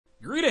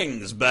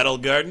Greetings, Battle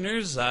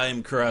Gardeners.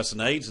 I'm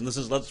CrossKnights, and this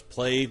is Let's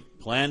Play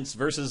Plants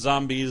vs.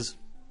 Zombies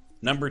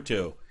number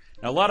 2.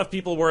 Now, a lot of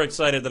people were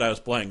excited that I was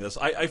playing this.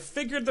 I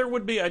figured there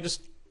would be. I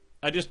just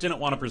didn't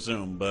want to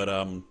presume, but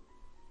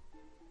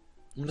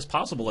it's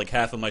possible like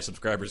half of my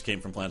subscribers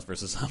came from Plants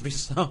vs.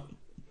 Zombies, so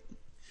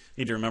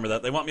need to remember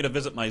that. They want me to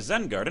visit my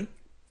Zen garden.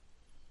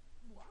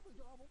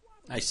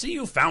 I see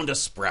you found a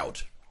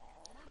sprout.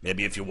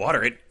 Maybe if you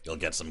water it, you'll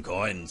get some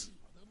coins.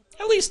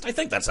 At least, I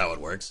think that's how it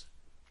works.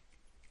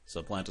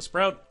 So plant a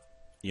sprout.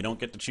 You don't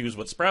get to choose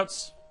what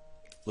sprouts.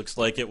 Looks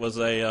like it was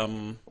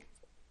a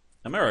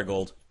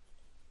marigold.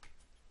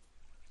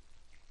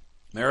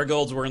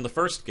 Marigolds were in the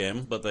first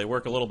game, but they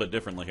work a little bit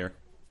differently here.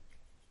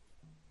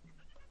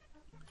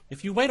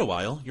 If you wait a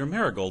while, your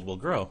marigold will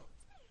grow.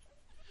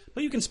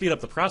 But you can speed up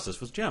the process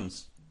with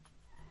gems.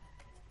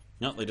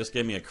 No, they just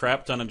gave me a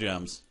crap ton of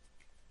gems.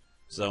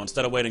 So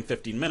instead of waiting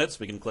 15 minutes,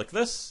 we can click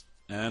this,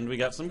 and we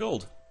got some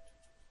gold.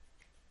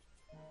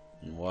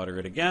 And water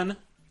it again.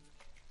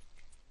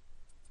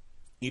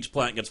 Each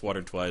plant gets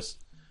watered twice.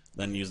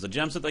 Then use the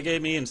gems that they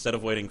gave me instead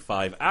of waiting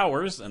 5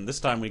 hours, and this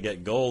time we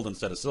get gold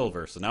instead of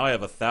silver. So now I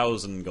have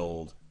 1,000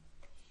 gold.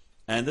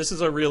 And this is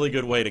a really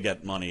good way to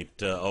get money,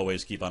 to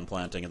always keep on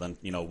planting and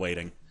then,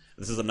 waiting.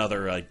 This is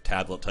another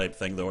tablet type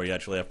thing, though, where you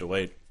actually have to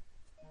wait.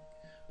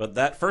 But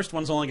that first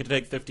one's only going to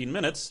take 15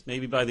 minutes.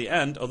 Maybe by the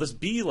end... Oh, this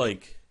bee, I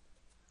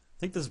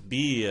think this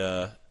bee,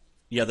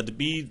 yeah, the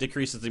bee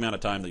decreases the amount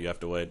of time that you have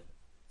to wait.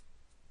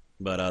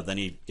 But then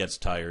he gets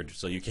tired,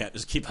 so you can't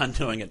just keep on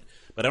doing it.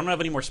 But I don't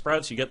have any more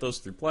sprouts. You get those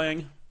through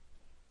playing.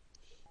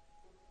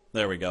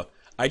 There we go.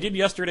 I did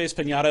yesterday's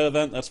Pinata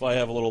event. That's why I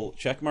have a little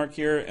check mark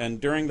here. And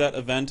during that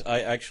event, I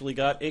actually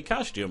got a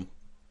costume.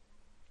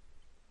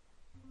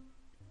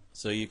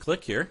 So you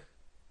click here,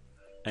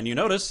 and you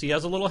notice he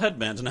has a little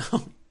headband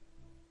now.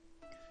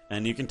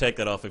 And you can take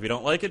that off if you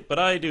don't like it, but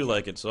I do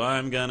like it, so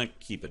I'm gonna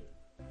keep it.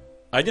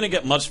 I didn't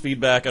get much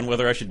feedback on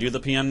whether I should do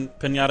the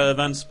Pinata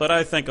events, but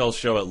I think I'll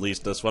show at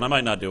least this one. I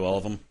might not do all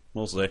of them.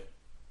 We'll see.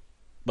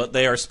 But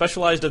they are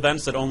specialized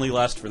events that only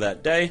last for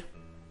that day.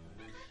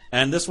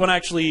 And this one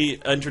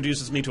actually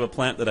introduces me to a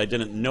plant that I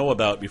didn't know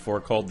about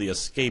before called the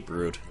escape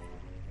root.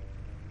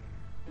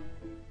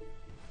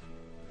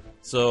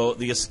 So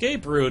the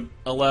escape root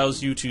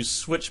allows you to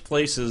switch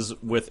places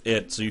with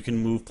it so you can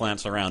move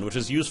plants around, which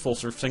is useful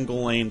for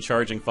single lane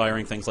charging,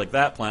 firing, things like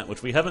that plant,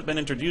 which we haven't been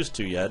introduced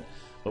to yet.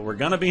 But we're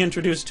going to be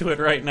introduced to it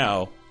right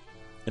now.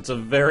 It's a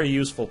very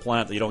useful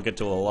plant that you don't get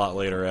to a lot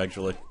later,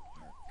 actually.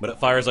 But it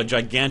fires a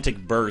gigantic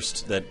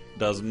burst that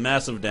does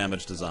massive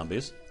damage to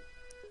zombies.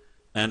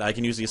 And I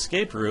can use the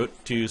escape route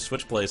to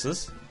switch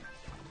places.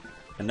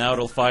 And now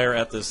it'll fire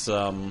at this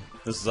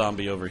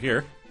zombie over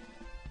here.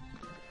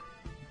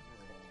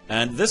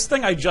 And this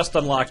thing I just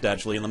unlocked,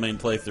 actually, in the main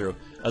playthrough.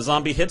 A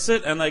zombie hits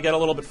it, and they get a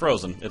little bit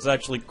frozen. It's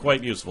actually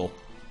quite useful.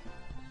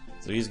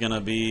 So he's gonna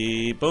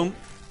be... boom.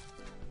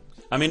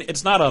 I mean,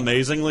 it's not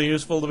amazingly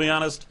useful, to be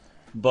honest,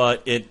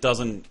 but it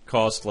doesn't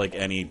cost,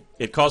 any...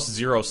 It costs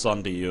 0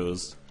 sun to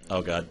use.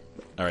 Oh, God.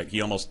 Alright,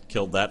 he almost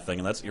killed that thing,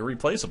 and that's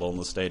irreplaceable in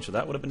this stage, so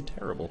that would have been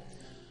terrible.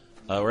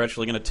 We're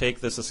actually going to take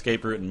this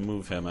escape route and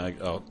move him.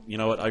 Oh, you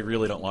know what? I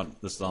really don't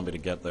want this zombie to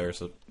get there,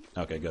 so...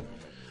 Okay, good.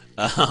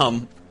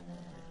 Let's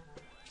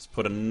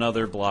put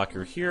another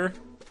blocker here.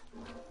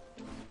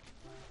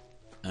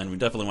 And we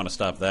definitely want to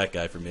stop that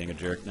guy from being a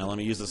jerk. Now let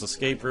me use this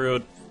escape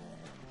route.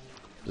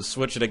 Just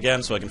switch it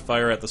again so I can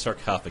fire at the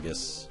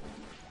sarcophagus.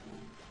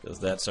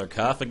 Because that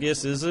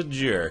sarcophagus is a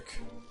jerk.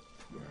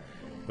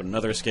 Put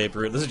another escape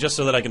route. This is just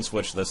so that I can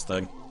switch this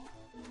thing.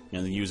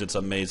 And use its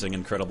amazing,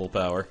 incredible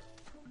power.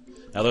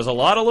 Now there's a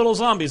lot of little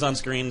zombies on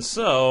screen,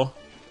 so...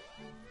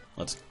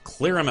 let's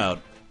clear them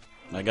out.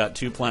 I got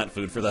 2 plant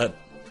food for that.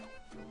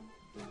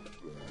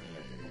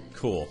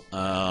 Cool.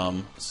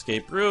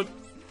 Escape route.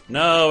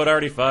 No, it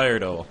already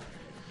fired. Oh.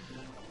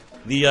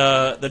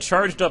 The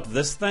charged up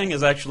this thing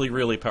is actually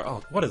really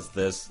powerful. Oh, what is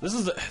this? This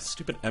is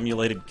stupid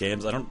emulated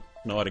games. I don't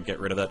know how to get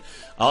rid of that.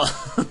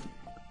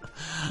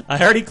 I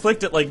already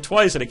clicked it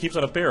twice and it keeps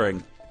on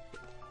appearing.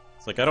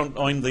 It's I don't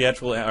own the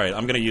actual... Alright,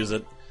 I'm gonna use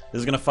it. This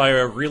is gonna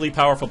fire a really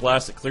powerful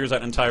blast that clears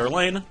that entire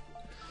lane.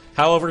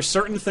 However,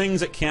 certain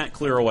things it can't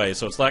clear away,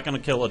 so it's not gonna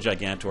kill a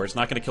Gigantor. It's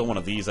not gonna kill one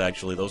of these,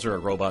 actually. Those are a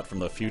robot from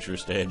the future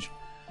stage.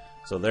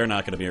 So they're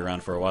not gonna be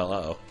around for a while.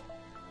 Uh-oh.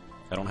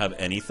 I don't have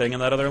anything in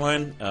that other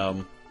lane.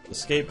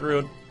 Escape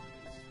route,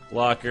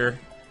 blocker,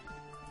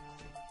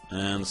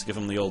 and let's give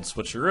him the old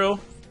switcheroo.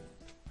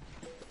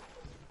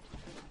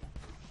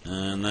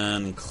 And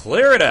then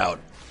clear it out.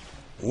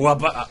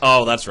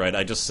 Oh, that's right.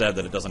 I just said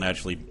that it doesn't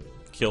actually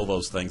kill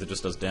those things. It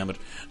just does damage.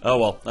 Oh,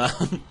 well.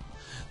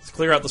 Let's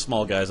clear out the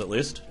small guys, at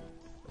least.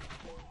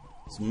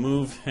 Let's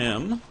move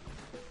him.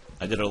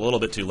 I did it a little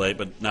bit too late,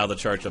 but now the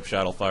charged up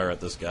shot will fire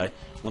at this guy.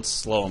 Let's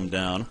slow him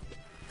down.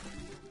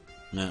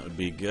 That would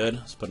be good.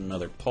 Let's put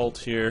another pult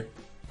here.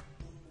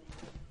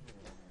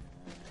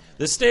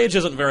 This stage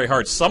isn't very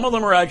hard. Some of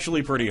them are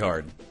actually pretty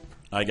hard,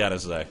 I gotta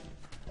say.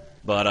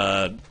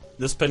 But,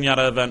 this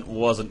Pinata event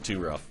wasn't too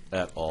rough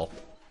at all.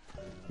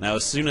 Now,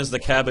 as soon as the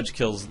cabbage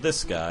kills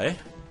this guy,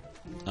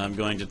 I'm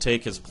going to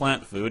take his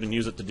plant food and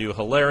use it to do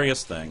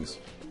hilarious things.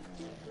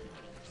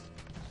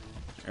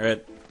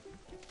 Alright.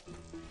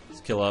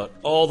 Let's kill out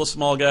all the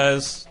small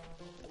guys.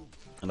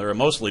 And there are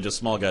mostly just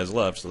small guys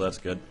left, so that's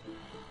good.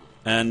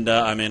 And,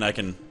 I mean, I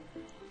can...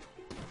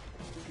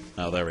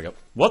 Oh, there we go.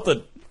 What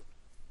the...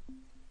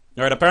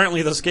 Alright,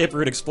 apparently the escape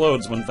route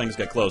explodes when things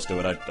get close to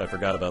it. I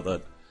forgot about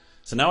that.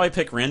 So now I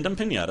pick random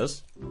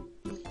piñatas.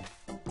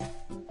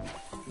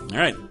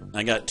 Alright,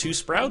 I got 2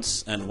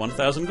 sprouts and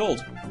 1,000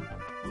 gold.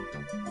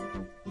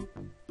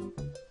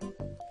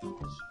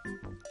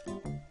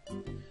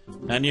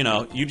 And, you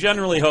know, you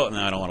generally hope... No,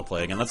 I don't want to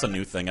play again. That's a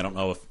new thing. I don't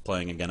know if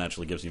playing again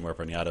actually gives you more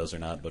piñatas or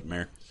not, but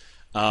meh.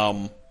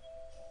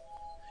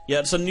 Yeah,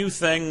 it's a new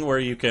thing where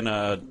you can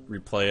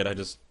replay it. I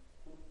just...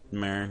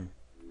 Meh.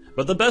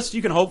 But the best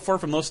you can hope for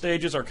from those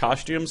stages are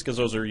costumes, because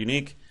those are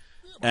unique.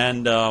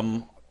 And,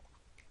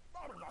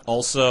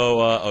 also...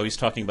 oh, he's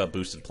talking about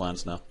boosted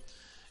plants now.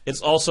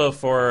 It's also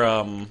for,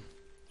 oh,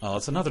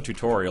 it's another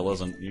tutorial,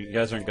 isn't it? You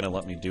guys aren't going to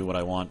let me do what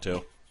I want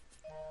to.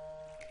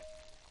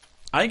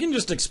 I can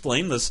just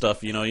explain this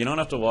stuff, you know, you don't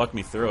have to walk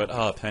me through it.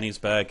 Ah, Penny's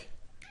back.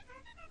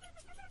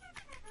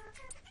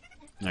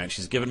 Alright,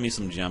 she's giving me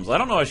some gems. I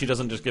don't know why she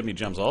doesn't just give me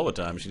gems all the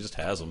time, she just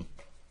has them.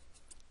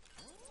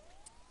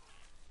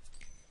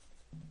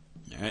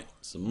 Alright,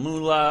 some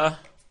moolah.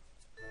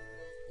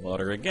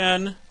 Water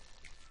again.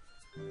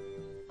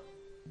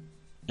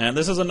 And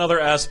this is another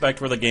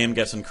aspect where the game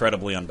gets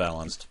incredibly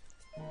unbalanced.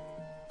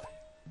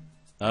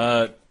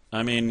 I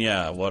mean,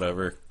 yeah,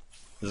 whatever.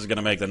 This is going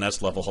to make the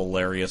next level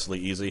hilariously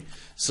easy.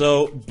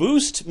 So,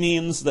 boost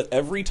means that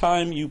every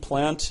time you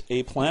plant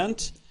a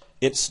plant,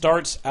 it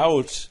starts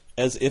out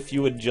as if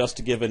you had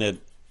just given it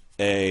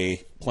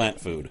a plant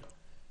food.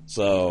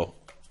 So,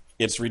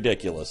 it's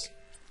ridiculous.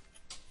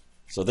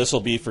 So this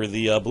will be for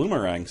the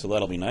bloomerang, so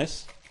that'll be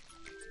nice.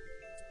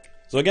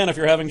 So again, if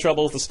you're having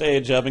trouble with the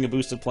stage, having a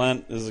boosted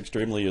plant is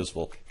extremely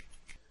useful.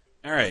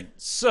 Alright,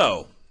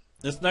 so,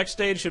 this next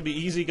stage should be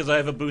easy because I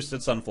have a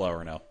boosted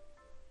sunflower now.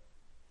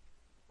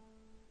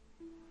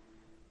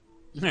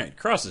 Alright,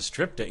 Cross's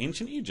trip to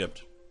ancient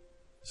Egypt.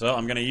 So,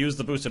 I'm going to use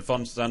the boosted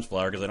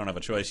sunflower because I don't have a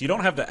choice. You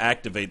don't have to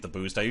activate the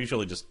boost, I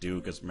usually just do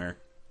because meh.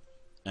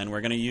 And we're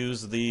going to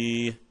use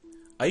the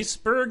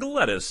iceberg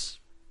lettuce,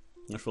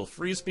 which will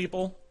freeze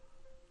people.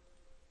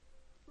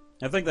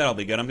 I think that'll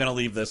be good. I'm going to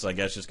leave this, I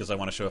guess, just because I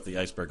want to show off the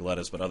iceberg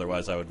lettuce, but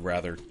otherwise I would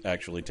rather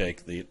actually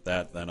take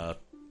that than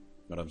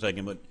what I'm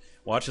taking. But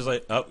watch as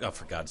I... Oh,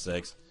 for God's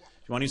sakes.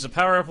 If you want to use a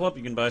power-up,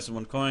 you can buy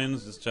some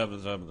coins. Just chop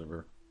this up.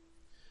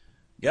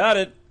 Got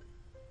it!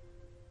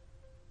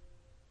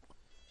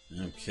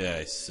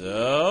 Okay,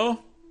 so...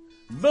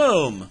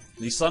 Boom!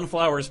 The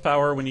sunflower's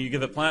power when you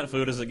give it plant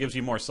food is it gives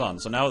you more sun.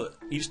 So now,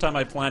 each time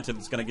I plant it,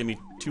 it's going to give me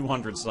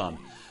 200 sun.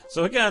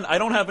 So again, I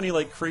don't have any,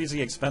 like,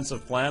 crazy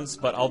expensive plants,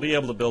 but I'll be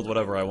able to build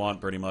whatever I want,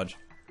 pretty much.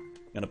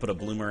 Gonna put a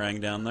bloomerang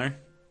down there.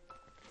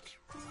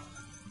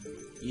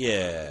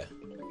 Yeah.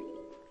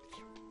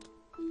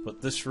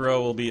 But this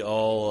row will be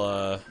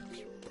all,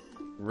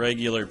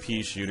 regular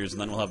pea shooters,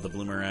 and then we'll have the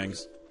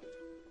bloomerangs.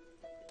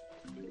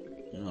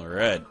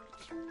 Alright.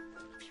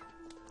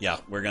 Yeah,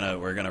 we're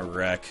gonna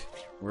wreck.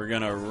 We're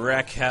gonna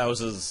wreck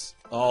houses.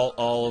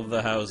 All of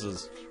the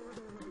houses.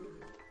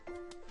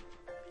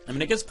 I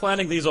mean, I guess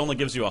planting these only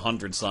gives you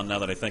 100 sun, now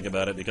that I think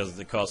about it, because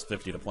it costs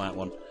 50 to plant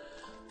one.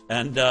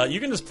 And, you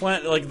can just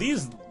plant, like,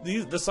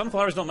 the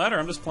sunflowers don't matter,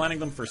 I'm just planting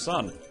them for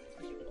sun.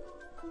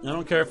 I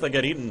don't care if they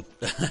get eaten,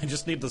 I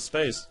just need the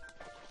space.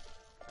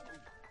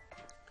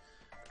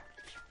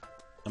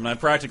 I mean, I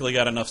practically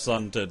got enough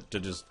sun to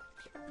just...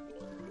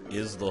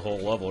 is the whole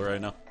level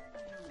right now.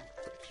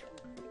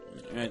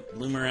 Alright,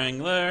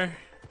 bloomerang there.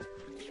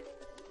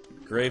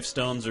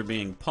 Gravestones are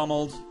being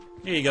pummeled.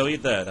 Here you go,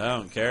 eat that, I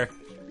don't care.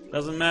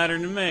 Doesn't matter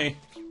to me.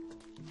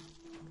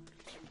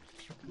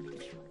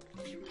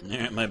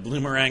 Alright, my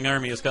bloomerang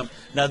army has come.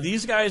 Now,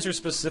 these guys are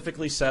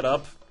specifically set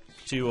up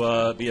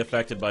to be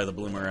affected by the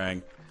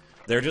bloomerang.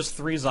 They're just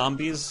 3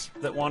 zombies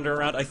that wander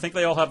around. I think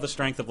they all have the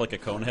strength of, like, a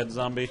conehead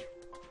zombie.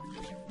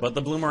 But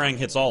the bloomerang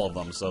hits all of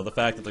them, so the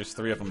fact that there's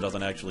 3 of them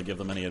doesn't actually give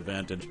them any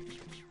advantage.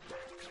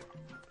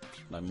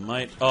 I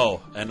might...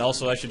 Oh, and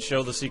also I should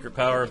show the secret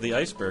power of the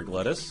iceberg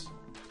lettuce.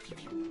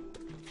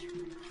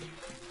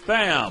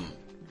 Bam!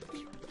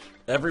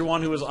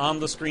 Everyone who is on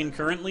the screen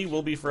currently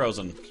will be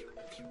frozen.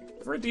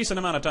 For a decent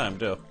amount of time,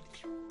 too.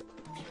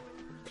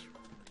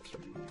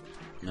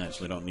 I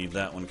actually don't need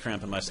that one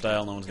cramping my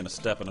style. No one's gonna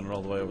step in it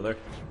all the way over there.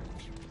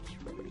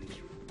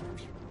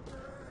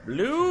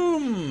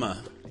 Bloom!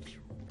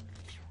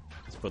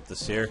 Let's put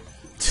this here.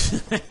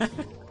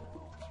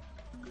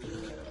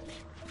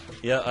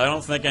 Yeah, I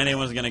don't think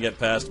anyone's gonna get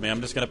past me. I'm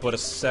just gonna put a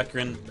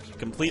second...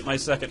 complete my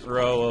second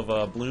row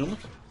of, bloom.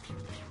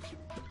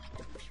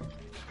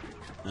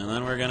 And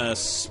then we're gonna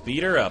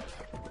speed her up.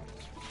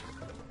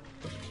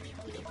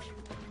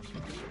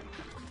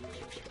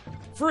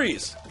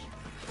 Freeze!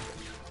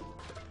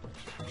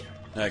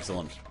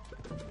 Excellent.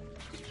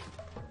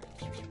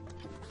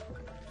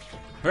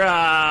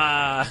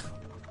 Hurrah!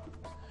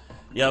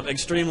 Yep,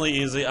 extremely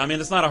easy. I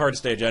mean, it's not a hard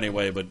stage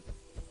anyway, but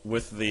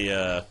with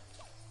the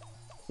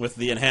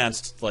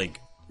enhanced, like,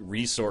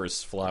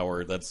 resource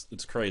flower.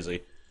 It's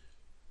crazy.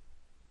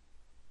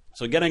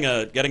 So getting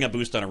a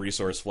boost on a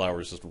resource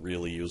flower is just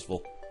really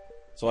useful.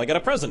 So I got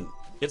a present.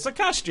 It's a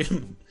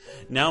costume!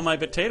 Now my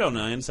potato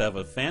nines have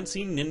a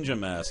fancy ninja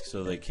mask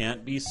so they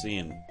can't be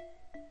seen.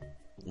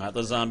 Not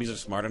the zombies are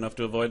smart enough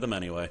to avoid them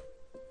anyway.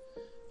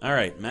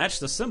 Alright, match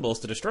the symbols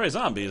to destroy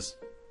zombies.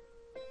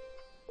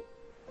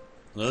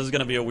 Well, this is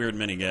gonna be a weird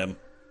minigame.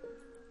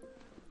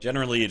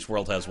 Generally, each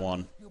world has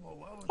one.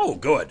 Oh,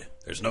 good.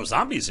 There's no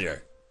zombies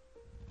here.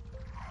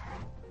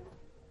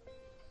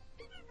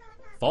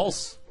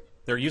 False.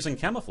 They're using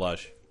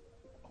camouflage.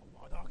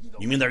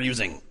 You mean they're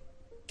using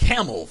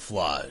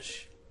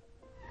camouflage?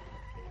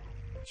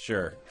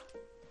 Sure.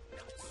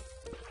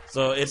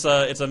 So it's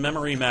a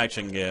memory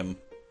matching game.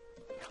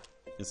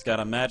 It's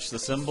gotta match the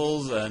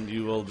symbols, and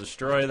you will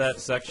destroy that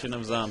section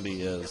of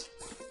zombie is.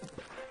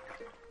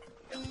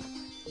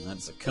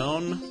 That's a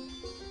cone.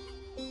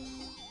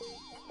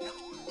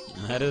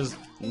 That is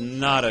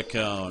not a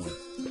cone.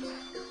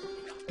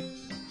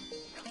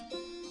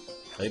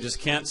 They just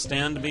can't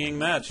stand being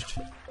matched.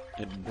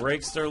 It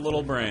breaks their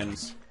little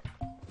brains.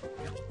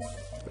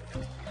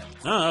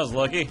 Oh, that was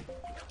lucky.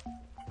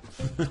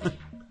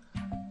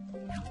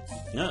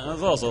 Yeah, that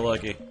was also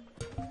lucky.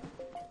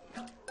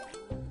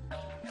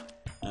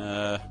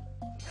 There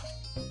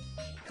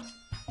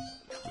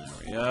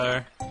we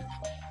are.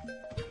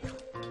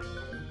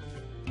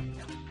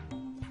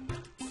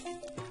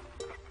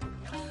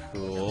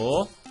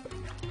 Cool.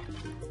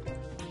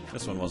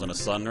 This one wasn't a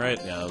sun, right?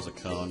 Yeah, that was a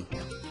cone.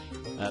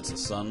 That's a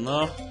sun,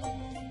 though.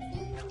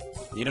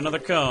 Need another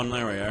cone.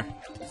 There we are.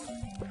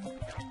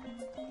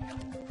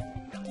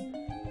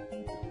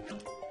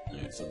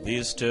 Alright, so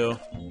these two.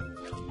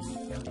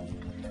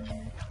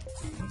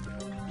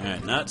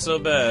 Alright, not so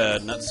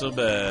bad. Not so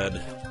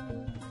bad.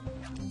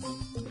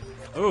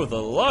 Ooh,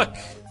 the luck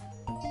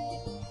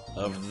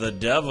of the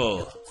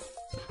devil.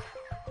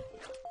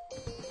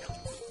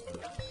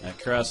 At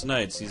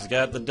CrossKnights, he's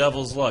got the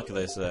devil's luck,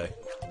 they say.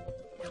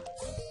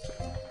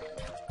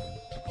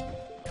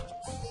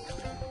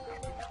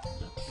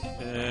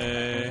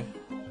 Okay.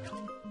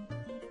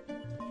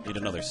 Need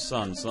another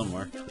sun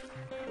somewhere.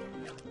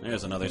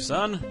 There's another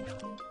sun.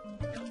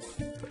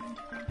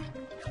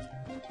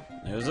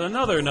 There's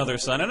another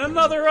sun, and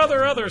another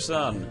other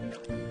sun.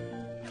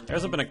 There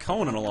hasn't been a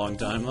cone in a long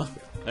time, though.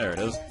 There it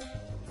is.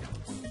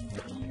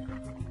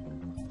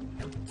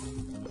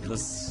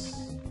 This...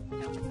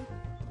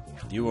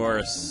 You are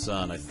a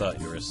sun. I thought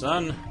you were a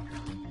sun.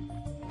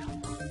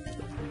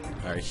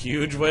 Our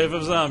huge wave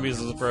of zombies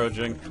is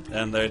approaching,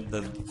 and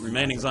the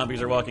remaining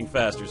zombies are walking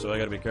faster, so I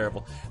gotta be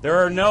careful. There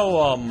are no,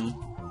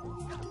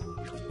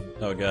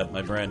 oh god,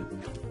 my brain.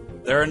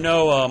 There are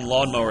no,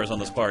 lawnmowers on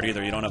this part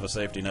either. You don't have a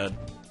safety net.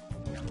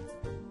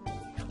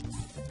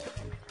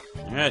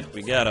 Alright,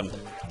 we got him.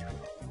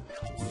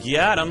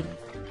 Got him!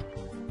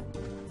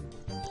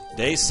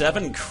 Day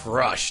 7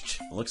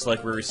 crushed. Looks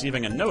like we're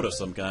receiving a note of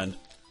some kind.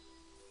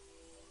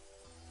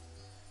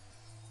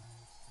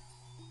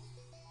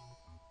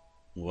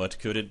 What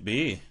could it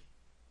be?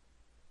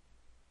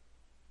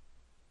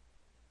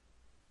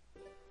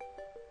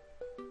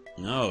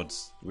 No,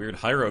 it's a weird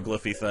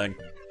hieroglyphy thing.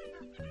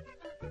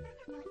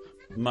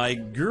 My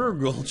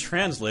Google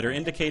translator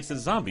indicates that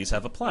zombies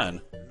have a plan.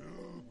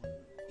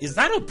 Is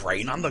that a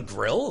brain on the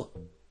grill?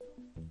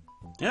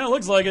 Yeah, it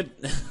looks like it.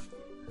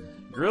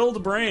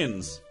 Grilled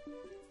brains.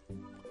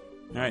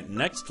 Alright,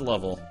 next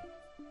level.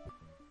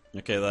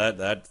 Okay,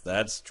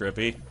 that's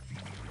trippy.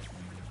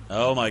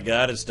 Oh my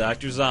god, it's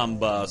Dr.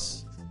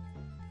 Zomboss.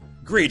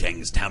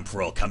 Greetings,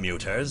 temporal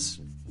commuters.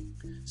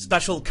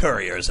 Special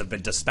couriers have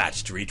been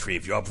dispatched to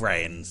retrieve your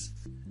brains.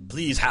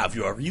 Please have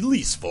your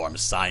release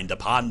forms signed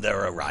upon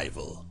their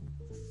arrival.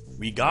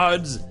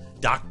 Regards,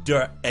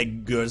 Dr.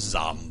 Edgar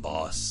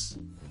Zomboss.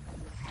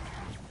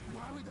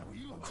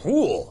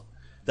 Cool!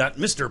 That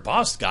Mr.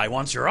 Boss guy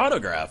wants your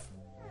autograph.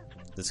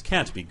 This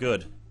can't be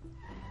good.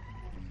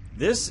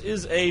 This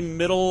is a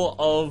middle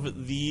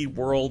of the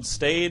world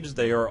stage.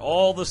 They are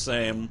all the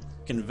same.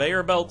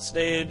 Conveyor belt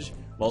stage,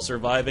 while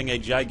surviving a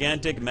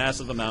gigantic,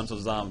 massive amount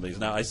of zombies.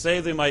 Now, I say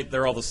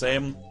they're all the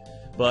same,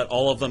 but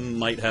all of them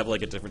might have,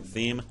 like, a different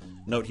theme.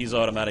 Note, he's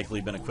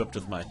automatically been equipped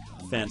with my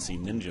fancy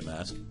ninja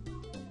mask.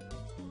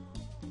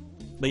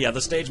 But yeah,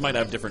 the stage might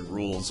have different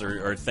rules,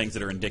 or things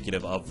that are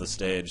indicative of the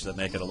stage that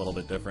make it a little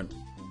bit different.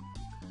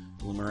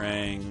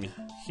 Boomerang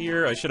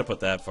here. I should have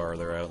put that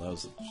farther out. That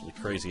was actually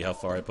crazy how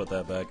far I put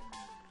that back.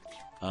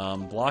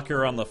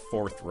 Blocker on the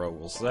 4th row,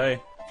 we'll say.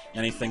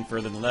 Anything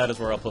further than that is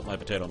where I'll put my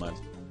potato mines.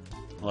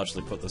 I'll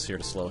actually put this here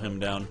to slow him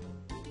down.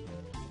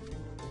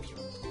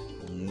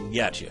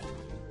 Gotcha.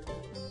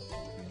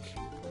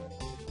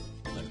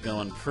 I'm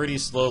going pretty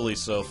slowly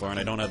so far, and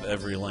I don't have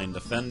every lane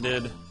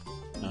defended.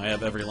 Now, I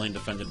have every lane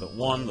defended but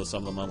one, though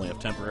some of them only have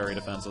temporary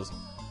defenses.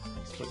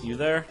 Let's put you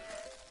there.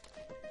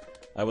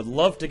 I would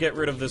love to get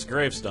rid of this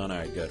gravestone.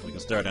 Alright, good. We can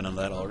start in on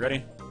that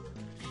already.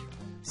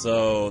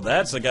 So,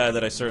 that's a guy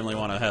that I certainly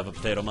want to have a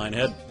potato mine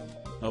hit.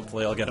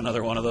 Hopefully I'll get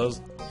another one of those.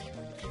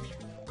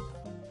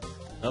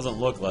 Doesn't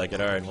look like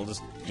it. Alright, we'll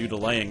just do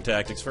delaying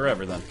tactics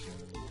forever then.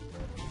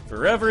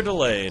 Forever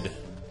delayed.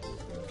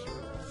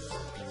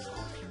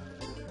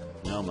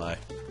 Oh my.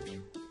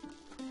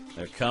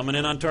 They're coming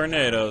in on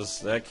tornadoes.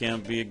 That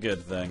can't be a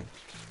good thing.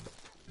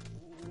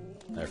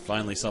 There's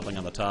finally something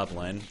on the top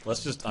lane.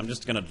 I'm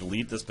just gonna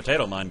delete this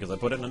potato mine because I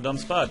put it in a dumb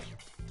spot.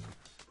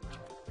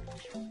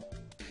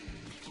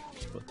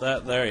 Just put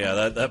that there.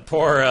 Yeah, that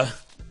poor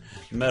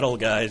metal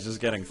guy is just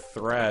getting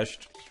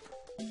thrashed.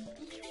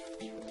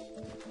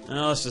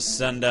 Now let's just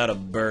send out a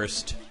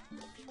burst.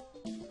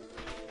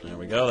 There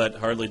we go. That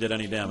hardly did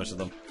any damage to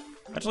them.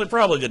 Actually,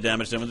 probably did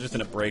damage to them. It just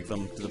didn't break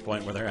them to the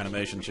point where their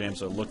animation changed,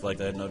 so it looked like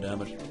they had no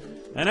damage.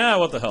 And now,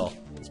 what the hell?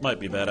 This might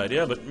be a bad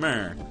idea, but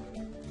meh.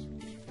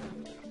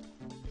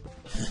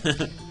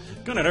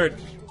 Couldn't hurt.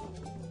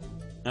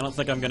 I don't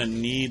think I'm gonna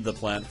need the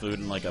plant food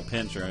in like a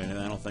pinch or anything.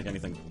 I don't think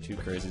anything too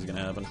crazy is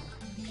gonna happen.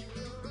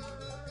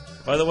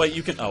 By the way,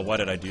 you can. Oh, why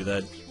did I do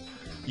that?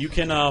 You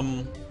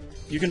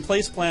can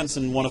place plants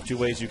in one of two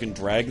ways. You can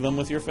drag them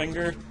with your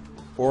finger,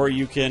 or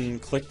you can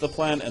click the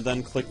plant and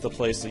then click the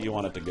place that you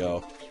want it to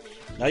go.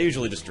 I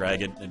usually just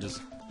drag it.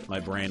 My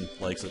brain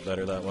likes it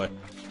better that way.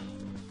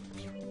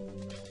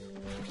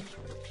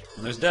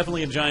 And there's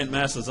definitely a giant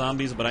mass of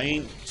zombies, but I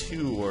ain't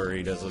too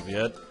worried as of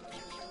yet.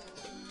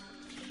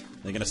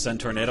 They gonna send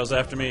tornadoes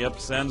after me? Yep,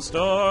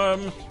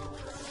 Sandstorm!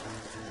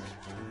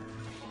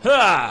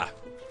 Ha!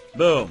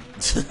 Boom.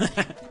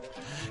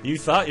 You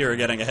thought you were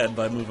getting ahead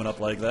by moving up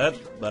like that,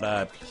 but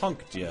I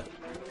punked you.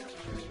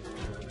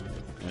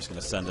 I'm just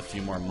gonna send a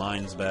few more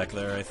mines back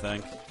there, I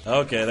think.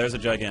 Okay, there's a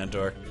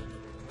Gigantor.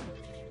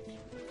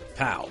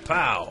 Pow,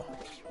 pow!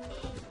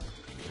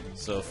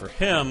 So for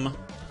him,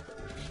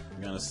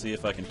 I'm gonna see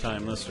if I can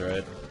time this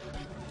right.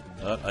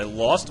 I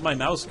lost my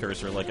mouse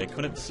cursor, like I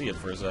couldn't see it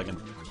for a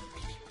second.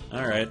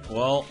 Alright,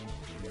 well,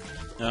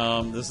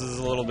 this is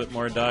a little bit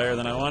more dire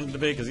than I wanted it to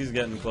be, because he's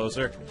getting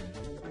closer.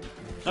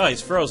 Oh,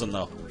 he's frozen,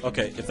 though.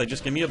 Okay, if they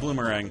just give me a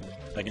bloomerang,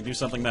 I can do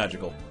something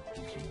magical.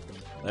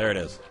 There it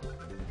is.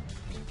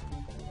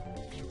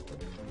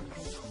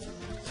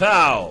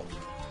 Pow!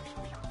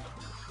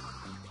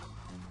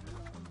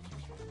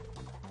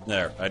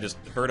 There, I just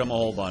hurt him a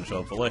whole bunch,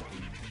 hopefully.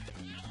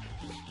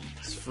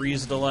 Let's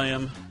freeze delay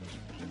him.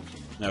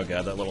 Oh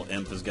god, that little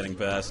imp is getting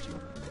past.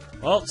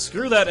 Well,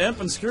 screw that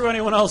imp and screw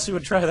anyone else who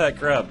would try that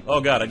crap.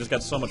 Oh god, I just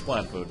got so much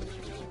plant food.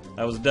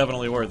 That was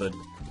definitely worth it.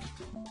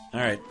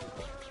 Alright.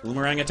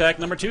 Boomerang attack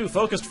number 2,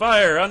 focused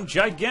fire on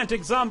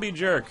gigantic zombie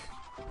jerk.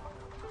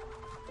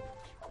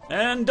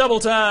 And double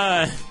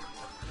time!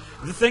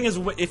 The thing is,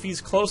 if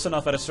he's close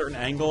enough at a certain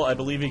angle, I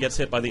believe he gets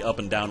hit by the up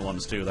and down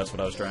ones too. That's what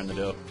I was trying to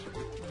do.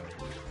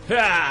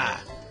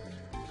 Ha!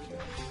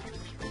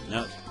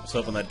 No, I was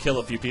hoping that'd kill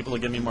a few people to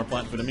give me more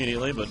plant food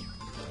immediately, but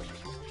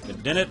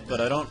it didn't,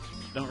 but I don't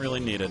really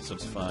need it, so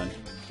it's fine.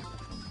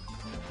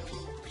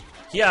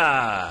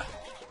 Yeah!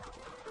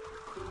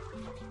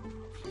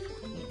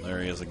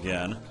 There he is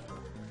again.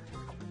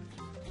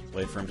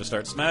 Wait for him to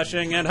start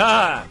smashing, and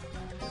ha!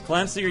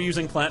 Plants that you're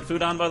using plant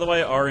food on, by the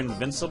way, are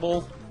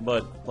invincible,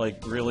 but,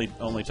 like, really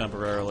only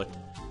temporarily.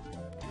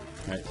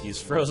 Alright,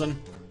 he's frozen.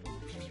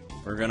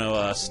 We're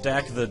gonna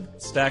stack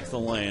the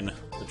lane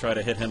to try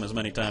to hit him as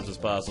many times as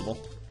possible.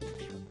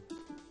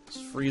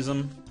 Let's freeze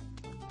him.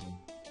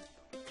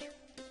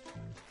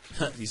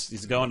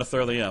 he's going to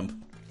throw the imp.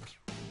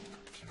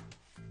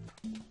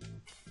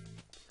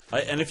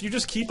 And if you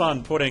just keep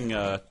on putting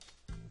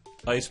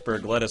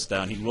iceberg lettuce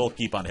down, he will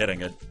keep on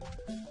hitting it.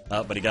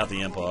 But he got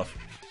the imp off.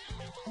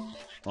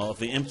 Well, if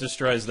the imp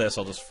destroys this,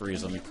 I'll just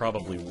freeze him. He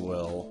probably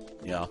will.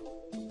 Yeah.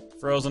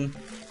 Frozen.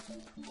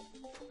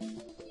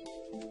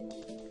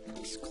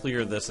 Let's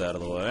clear this out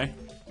of the way.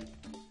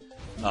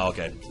 Oh,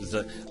 okay.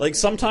 Like,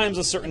 sometimes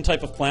a certain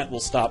type of plant will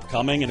stop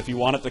coming, and if you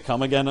want it to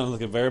come again on the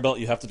conveyor belt,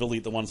 you have to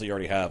delete the ones that you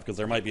already have, because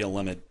there might be a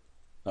limit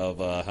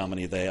of how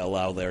many they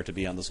allow there to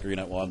be on the screen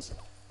at once.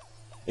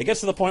 It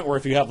gets to the point where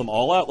if you have them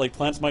all out, like,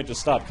 plants might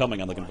just stop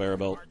coming on the conveyor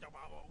belt.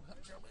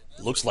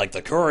 Looks like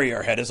the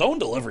courier had his own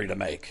delivery to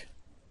make.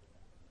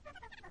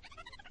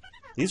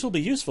 These will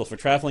be useful for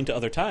traveling to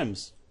other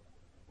times.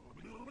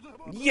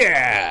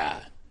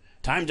 Yeah!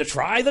 Time to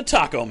try the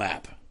taco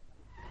map.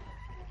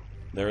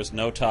 There is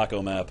no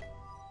taco map.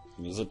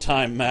 There's a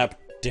time map,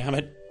 damn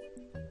it.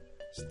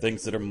 There's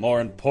things that are more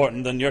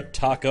important than your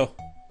taco.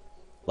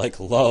 Like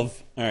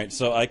love. Alright,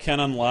 so I can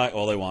unlock...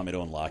 Oh, they want me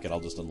to unlock it. I'll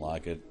just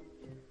unlock it.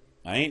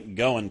 I ain't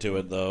going to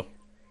it, though.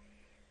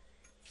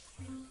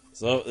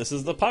 So, this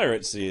is the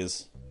Pirate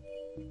Seas.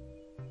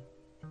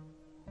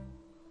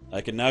 I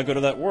can now go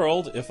to that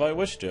world if I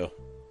wish to.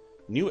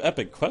 New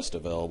epic quest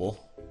available.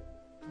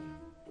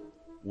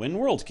 Win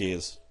world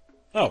keys.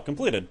 Oh,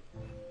 completed.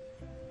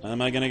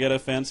 Am I gonna get a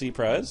fancy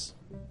prize?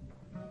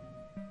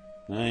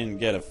 I didn't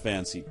get a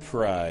fancy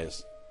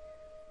prize.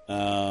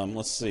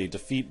 Let's see.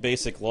 Defeat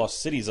basic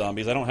Lost City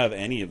zombies. I don't have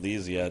any of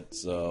these yet,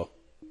 so...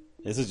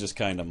 This is just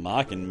kinda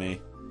mocking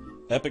me.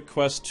 Epic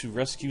quest to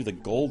rescue the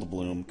Gold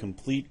Bloom.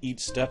 Complete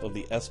each step of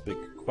the epic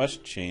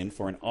quest chain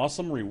for an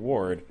awesome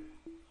reward.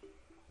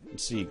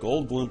 Let's see,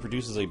 Gold Bloom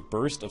produces a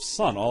burst of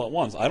sun all at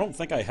once. I don't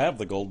think I have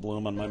the Gold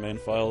Bloom on my main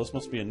file. This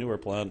must be a newer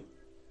plant.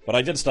 But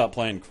I did stop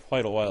playing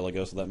quite a while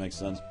ago, so that makes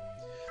sense.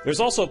 There's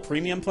also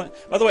premium plant.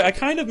 By the way, I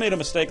kind of made a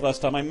mistake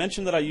last time. I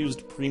mentioned that I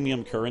used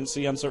premium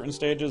currency on certain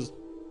stages.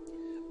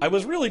 I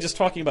was really just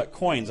talking about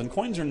coins, and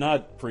coins are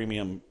not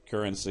premium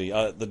currency.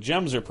 The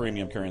gems are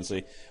premium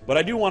currency. But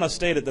I do want to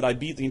state it that I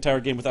beat the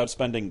entire game without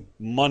spending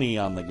money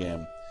on the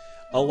game.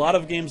 A lot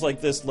of games like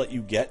this let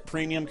you get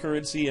premium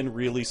currency in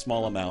really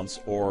small amounts,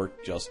 or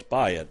just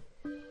buy it.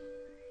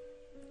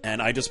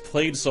 And I just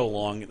played so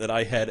long that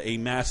I had a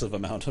massive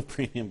amount of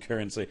premium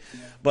currency.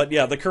 But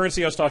yeah, the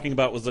currency I was talking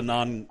about was the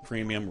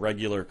non-premium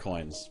regular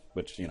coins,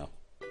 which, you know,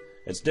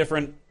 it's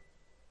different.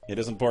 It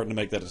is important to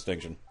make that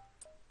distinction.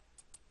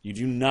 You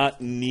do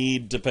not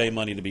need to pay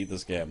money to beat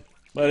this game,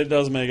 but it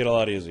does make it a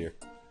lot easier.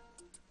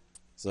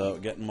 So,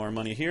 getting more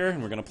money here,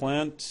 and we're going to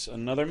plant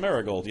another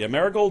marigold. Yeah,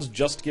 marigolds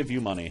just give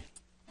you money.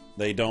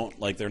 They don't,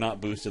 like, they're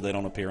not boosted, they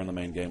don't appear in the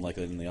main game like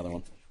they did in the other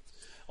one.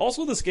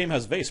 Also, this game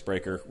has Vase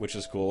Breaker, which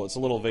is cool. It's a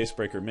little Vase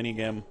Breaker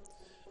minigame.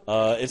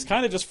 It's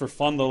kind of just for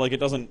fun, though. Like, it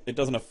doesn't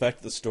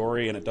affect the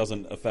story, and it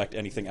doesn't affect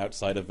anything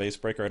outside of Vase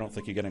Breaker. I don't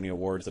think you get any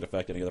awards that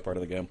affect any other part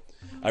of the game.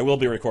 I will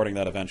be recording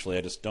that eventually,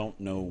 I just don't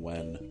know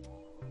when.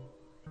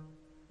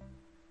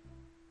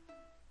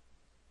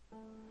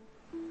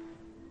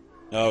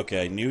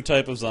 Okay, new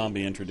type of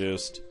zombie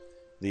introduced.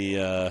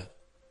 The,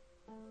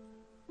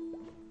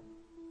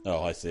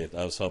 Oh, I see it.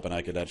 I was hoping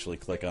I could actually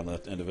click on the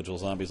individual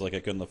zombies like I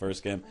could in the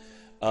first game.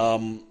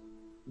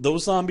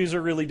 Those zombies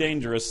are really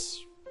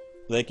dangerous.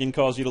 They can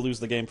cause you to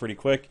lose the game pretty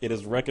quick. It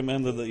is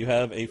recommended that you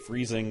have a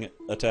freezing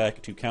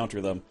attack to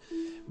counter them.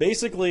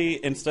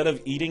 Basically, instead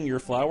of eating your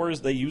flowers,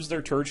 they use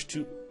their torch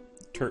to...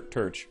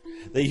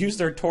 They use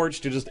their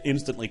torch to just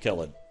instantly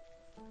kill it.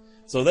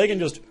 So they can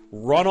just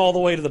run all the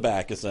way to the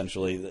back,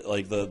 essentially.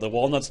 Like, the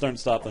walnuts don't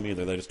stop them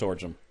either. They just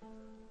torch them.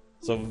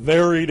 So,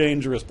 very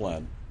dangerous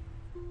plan.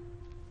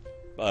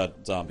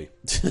 Zombie.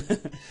 If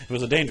it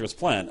was a dangerous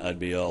plant, I'd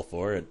be all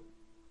for it.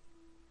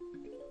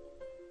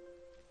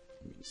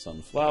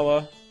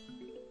 Sunflower.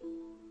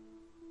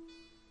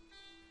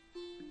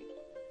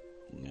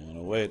 I'm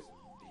gonna wait.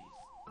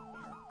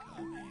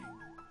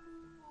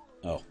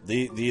 Oh,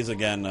 these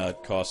again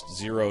cost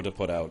 0 to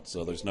put out,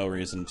 so there's no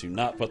reason to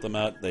not put them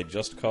out. They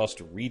just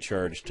cost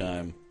recharge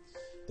time.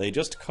 They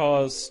just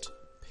cost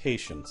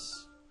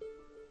patience.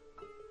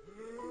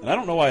 And I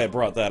don't know why I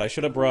brought that. I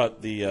should have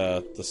brought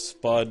the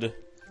spud,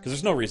 because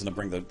there's no reason to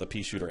bring the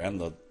pea shooter and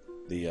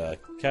the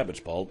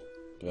cabbage pulp,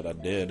 but I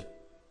did.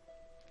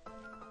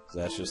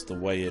 That's just the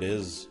way it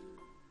is,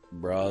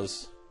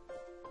 bras.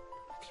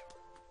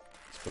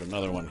 Let's put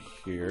another one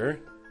here.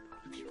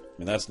 I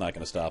mean, that's not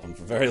going to stop him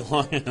for very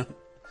long.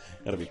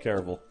 Gotta be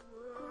careful.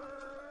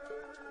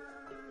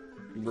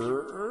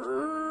 Brains.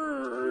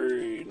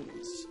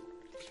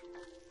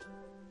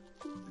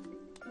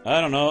 I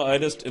don't know,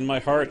 in my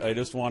heart, I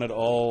just wanted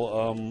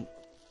all,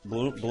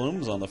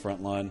 blooms on the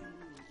front line.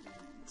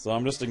 So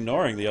I'm just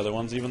ignoring the other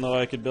ones, even though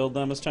I could build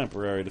them as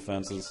temporary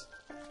defenses.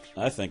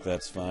 I think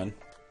that's fine.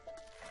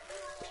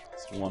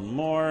 Just one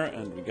more,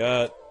 and we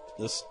got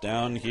this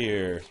down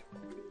here.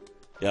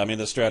 Yeah, I mean,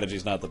 the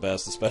strategy's not the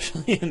best,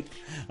 especially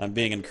I'm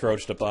being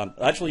encroached upon.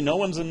 Actually, no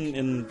one's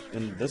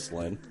in this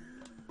lane.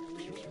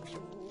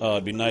 Oh,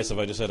 it'd be nice if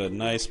I just had a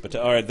nice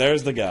Alright,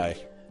 there's the guy.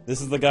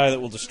 This is the guy that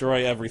will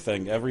destroy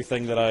everything.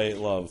 Everything that I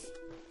love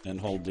and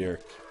hold dear.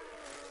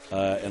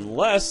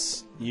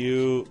 Unless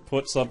you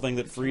put something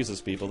that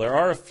freezes people. There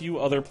are a few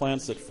other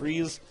plants that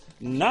freeze.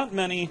 Not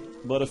many,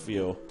 but a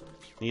few.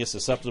 He is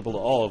susceptible to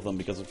all of them,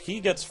 because if he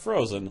gets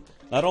frozen,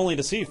 not only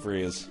does he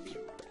freeze,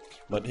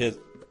 but his...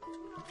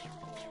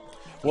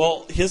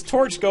 Well, his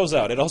torch goes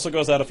out. It also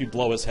goes out if you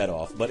blow his head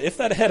off. But if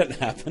that hadn't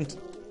happened,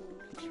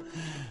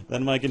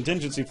 then my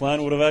contingency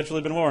plan would have actually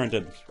been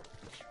warranted.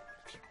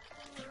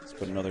 Let's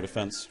put another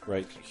defense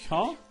right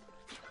here.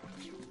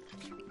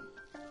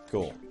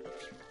 Cool.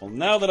 Well,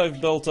 now that I've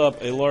built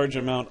up a large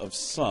amount of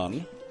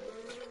sun,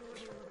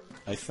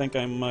 I think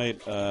I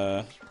might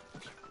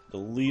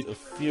delete a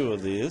few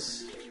of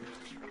these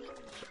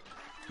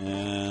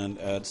and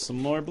add some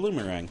more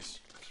bloomerangs.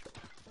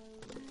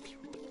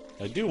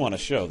 I do want to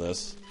show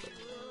this.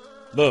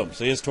 Boom.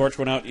 See, his torch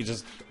went out. He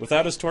just...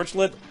 Without his torch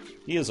lit,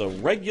 he is a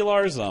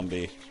regular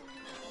zombie.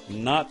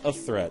 Not a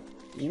threat.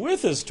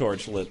 With his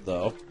torch lit,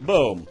 though,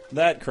 boom.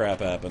 That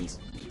crap happens.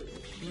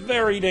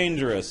 Very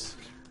dangerous.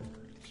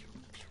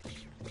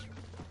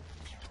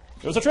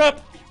 It was a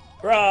trap!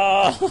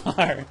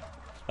 Rawr!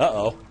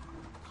 Uh-oh.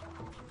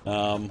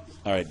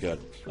 Alright, good.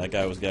 That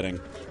guy was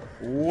getting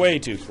way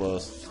too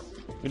close.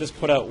 We just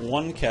put out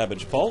one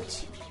cabbage pulp.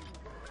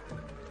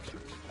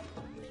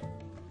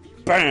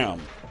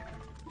 Bam!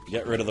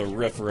 Get rid of the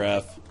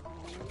riffraff.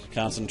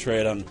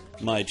 Concentrate on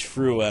my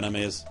true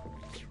enemies.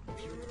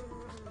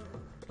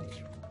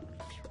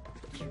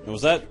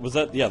 Was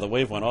that, yeah, the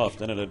wave went off,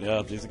 didn't it?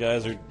 Yeah, these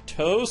guys are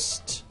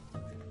toast.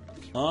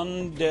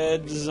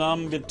 Undead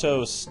zombie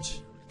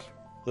toast.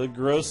 The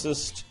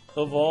grossest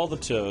of all the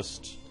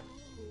toast.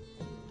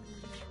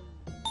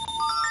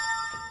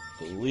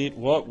 Delete.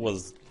 What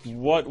was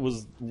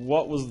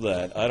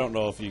that? I don't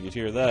know if you could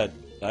hear that.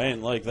 I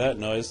didn't like that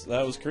noise.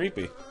 That was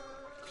creepy.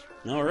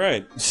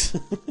 Alright.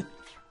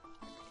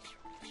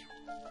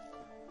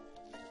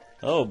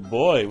 Oh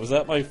boy, was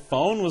that my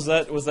phone? Was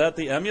that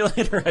the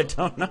emulator? I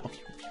don't know.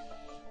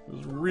 It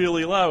was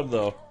really loud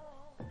though.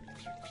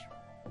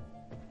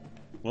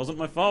 Wasn't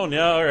my phone?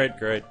 Yeah, alright,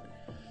 great.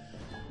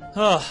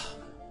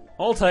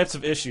 All types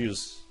of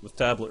issues with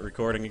tablet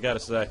recording, you gotta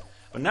say.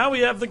 But now we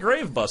have the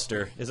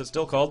Gravebuster. Is it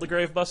still called the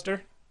Gravebuster?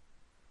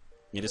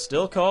 It is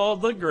still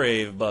called the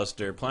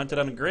Gravebuster. Planted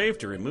on a grave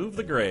to remove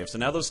the grave. So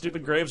now those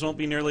stupid graves won't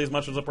be nearly as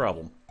much as a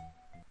problem.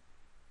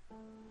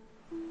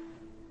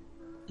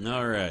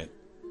 Alright.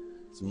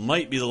 This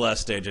might be the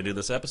last stage I do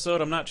this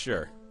episode, I'm not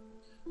sure.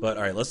 But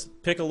alright, let's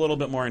pick a little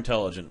bit more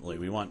intelligently.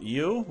 We want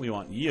you, we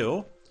want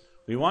you,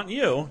 we want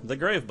you, the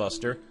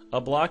Gravebuster,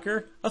 a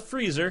blocker, a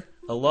freezer,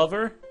 a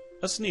lover,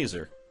 a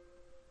sneezer.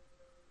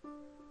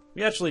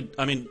 We actually,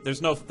 I mean,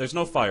 there's no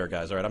fire,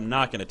 guys, alright? I'm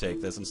not gonna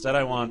take this. Instead,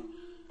 I want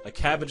a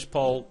cabbage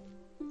pulp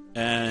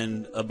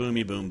and a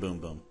boomy boom boom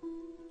boom.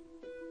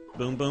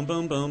 Boom boom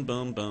boom boom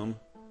boom boom.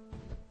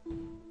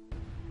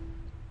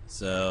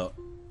 So,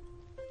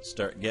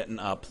 start getting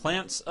our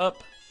plants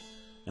up,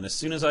 and as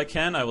soon as I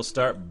can, I will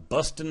start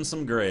busting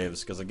some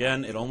graves, because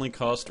again, it only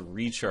costs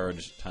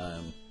recharge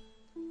time.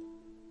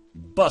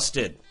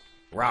 Busted!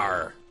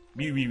 Rawr!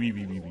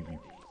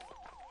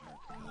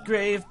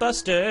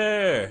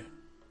 Gravebuster!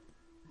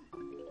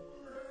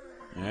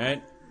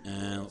 Alright,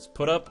 and let's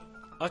put up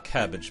a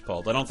cabbage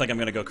pulp. I don't think I'm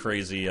gonna go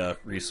crazy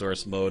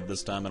resource mode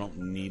this time. I don't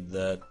need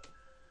that.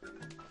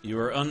 You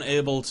are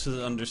unable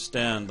to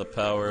understand the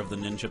power of the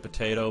ninja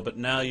potato, but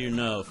now you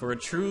know. For a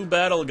true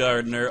battle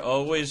gardener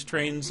always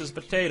trains his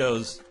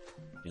potatoes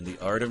in the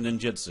art of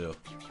ninjutsu.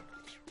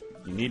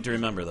 You need to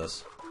remember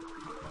this.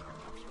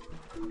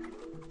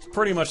 It's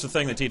pretty much the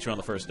thing they teach you on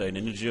the first day.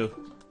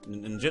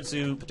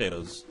 Ninjutsu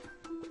potatoes.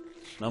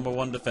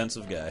 #1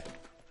 defensive guy.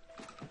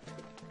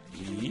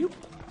 Yep.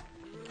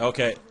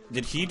 Okay,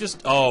 did he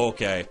just... Oh,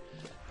 okay.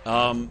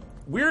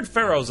 Weird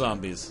pharaoh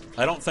zombies.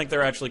 I don't think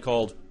they're actually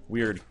called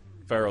weird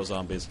pharaoh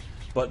zombies,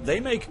 but they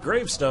make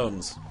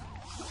gravestones.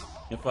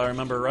 If I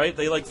remember right,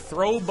 they like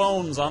throw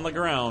bones on the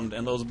ground,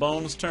 and those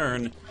bones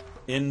turn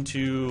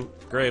into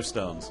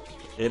gravestones.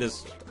 It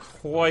is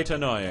quite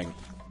annoying.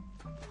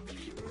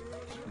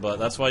 But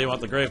that's why you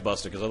want the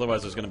Gravebuster, because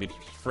otherwise there's going to be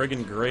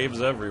friggin'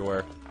 graves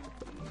everywhere.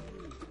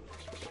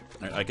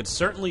 I could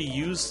certainly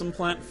use some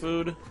plant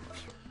food.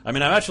 I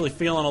mean, I'm actually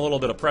feeling a little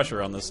bit of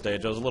pressure on this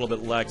stage. I was a little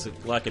bit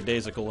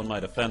lackadaisical in my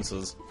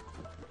defenses.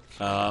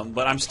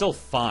 But I'm still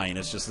fine.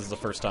 It's just this is the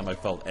first time I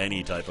felt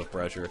any type of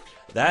pressure.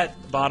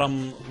 That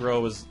bottom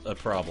row is a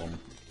problem.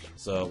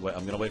 So wait,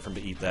 I'm going to wait for him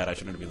to eat that. I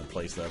shouldn't have even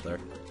placed that there.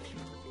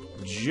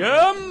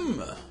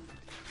 Gem!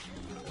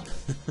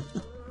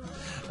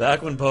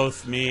 Back when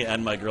both me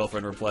and my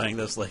girlfriend were playing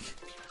this, like,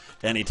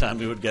 anytime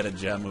we would get a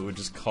gem, we would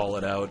just call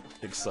it out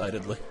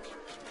excitedly.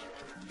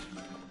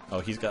 Oh,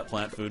 he's got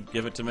plant food.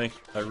 Give it to me.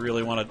 I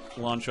really want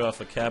to launch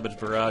off a cabbage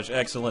barrage.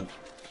 Excellent.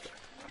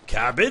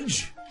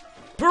 Cabbage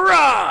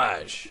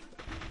barrage!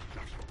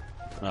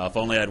 Well, if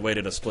only I'd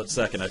waited a split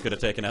second, I could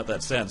have taken out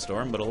that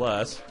Sandstorm, but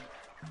alas.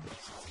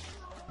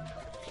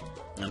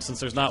 And since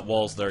there's not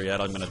walls there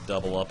yet, I'm going to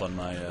double up on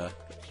my,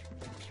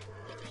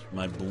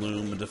 my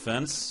bloom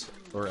defense.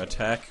 Or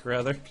attack,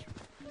 rather.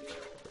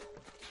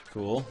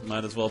 Cool.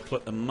 Might as well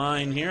put a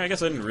mine here. I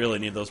guess I didn't really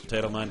need those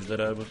potato mines,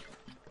 did I? But,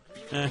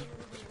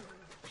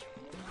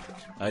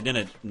 I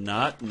didn't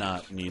not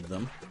need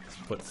them. Let's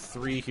put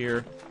 3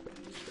 here.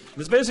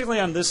 Because basically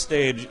on this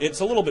stage,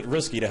 it's a little bit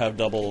risky to have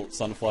double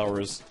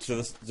sunflowers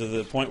to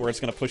the point where it's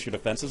going to push your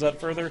defenses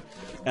out further.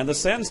 And the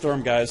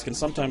Sandstorm guys can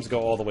sometimes go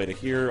all the way to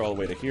here, all the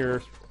way to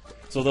here.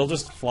 So they'll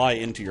just fly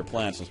into your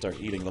plants and start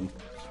eating them.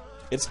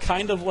 It's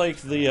kind of like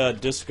the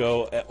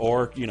disco,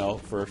 or, you know,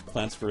 for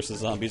Plants vs.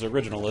 Zombies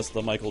originalist,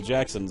 the Michael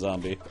Jackson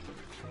zombie.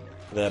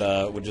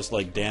 That would just,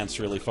 like, dance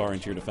really far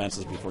into your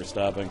defenses before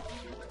stopping.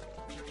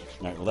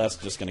 Alright, well that's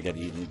just gonna get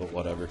eaten, but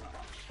whatever.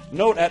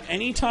 Note, at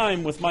any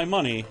time with my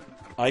money,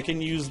 I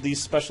can use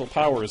these special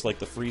powers, like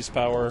the freeze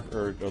power,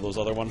 or those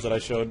other ones that I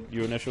showed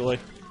you initially.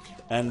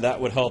 And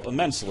that would help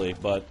immensely,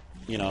 but,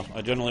 you know,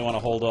 I generally want to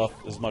hold off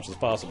as much as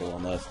possible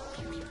on that.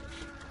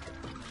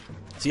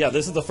 So yeah,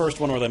 this is the first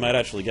one where they might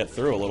actually get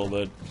through a little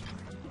bit.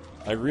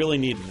 I really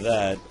need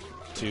that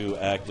to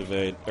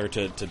activate, or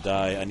to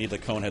die. I need the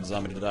Conehead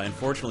zombie to die.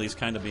 Unfortunately, he's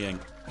kind of being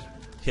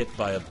hit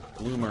by a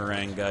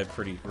bloomerang guy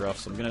pretty rough,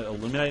 so I'm going to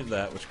eliminate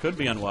that, which could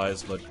be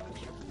unwise, but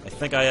I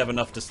think I have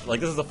enough to...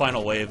 Like, this is the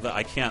final wave that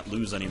I can't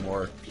lose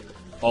anymore.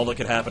 All that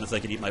could happen is they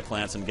could eat my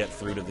plants and get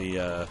through to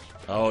the,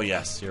 Oh,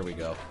 yes, here we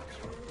go.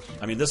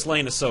 I mean, this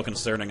lane is so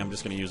concerning, I'm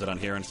just going to use it on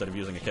here instead of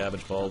using a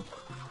cabbage bulb.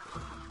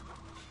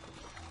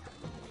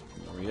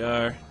 There we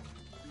are.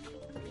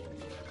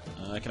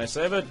 Can I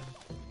save it?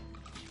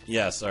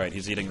 Yes, alright,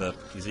 he's eating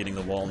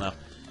the wall now.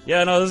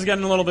 Yeah, no, this is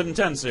getting a little bit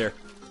intense here.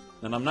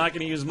 And I'm not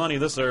going to use money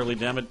this early,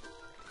 damn it.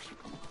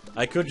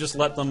 I could just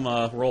let them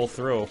roll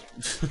through.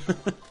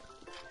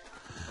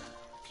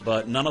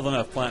 But none of them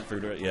have plant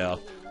food, right? Yeah.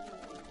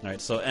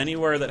 Alright, so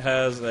anywhere that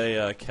has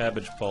a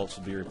cabbage pulse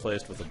should be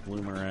replaced with a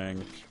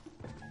bloomerang.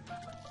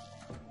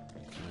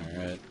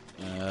 Alright.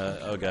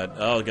 Oh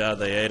god,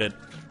 they ate it.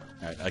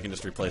 Alright, I can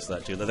just replace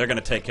that too. They're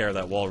gonna take care of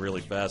that wall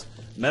really fast.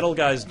 Metal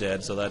guy's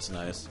dead, so that's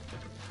nice.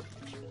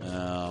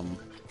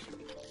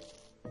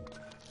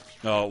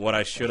 Oh, what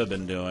I should have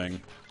been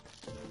doing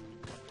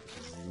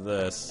is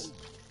this.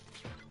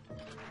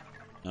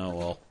 Oh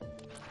well.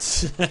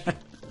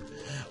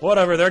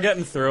 Whatever, they're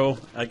getting through.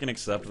 I can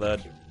accept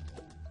that.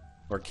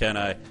 Or can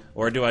I?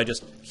 Or do I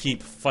just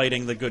keep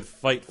fighting the good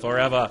fight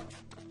forever?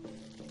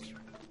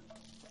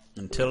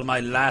 Until my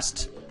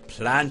last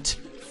plant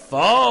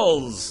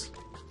falls!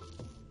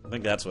 I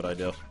think that's what I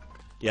do.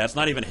 Yeah, it's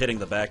not even hitting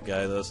the back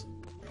guy, this.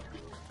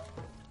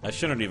 I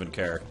shouldn't even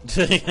care.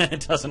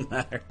 It doesn't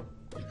matter.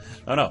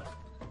 Oh no.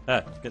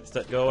 Ah,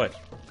 go away.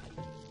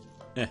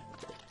 Yeah.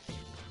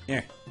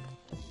 Here.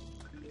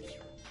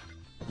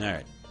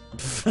 Alright.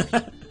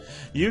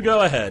 You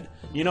go ahead.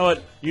 You know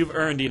what? You've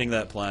earned eating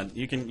that plant.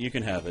 You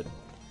can have it.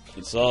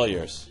 It's all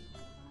yours.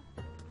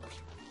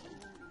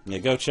 Yeah,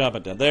 go chop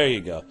it down. There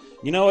you go.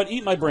 You know what?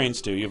 Eat my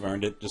brains too. You've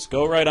earned it. Just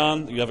go right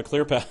on. You have a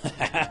clear path.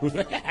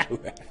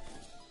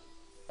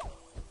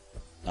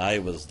 I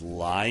was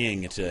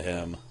lying to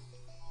him.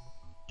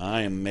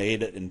 I am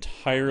made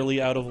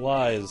entirely out of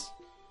lies.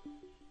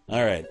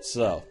 Alright,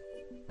 so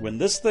when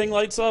this thing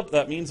lights up,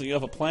 that means that you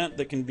have a plant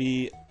that can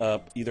be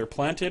either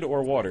planted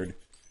or watered.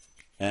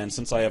 And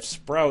since I have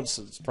sprouts,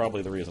 it's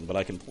probably the reason. But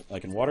I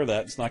can water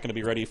that. It's not going to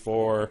be ready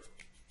for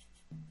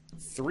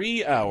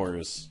 3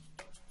 hours.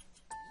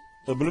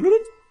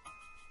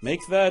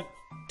 Make that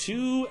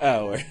 2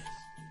 hours.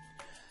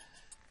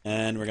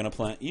 And we're going to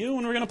plant you,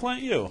 and we're going to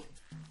plant you.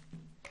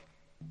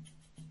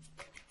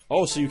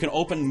 Oh, so you can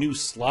open new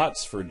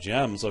slots for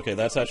gems. Okay,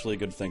 that's actually a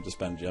good thing to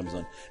spend gems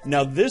on.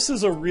 Now, this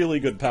is a really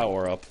good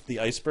power-up, the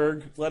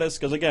iceberg lettuce,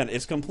 because, again,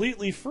 it's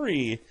completely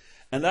free,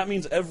 and that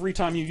means every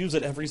time you use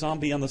it, every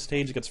zombie on the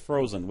stage gets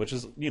frozen, which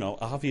is, you know,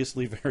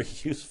 obviously very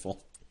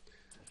useful.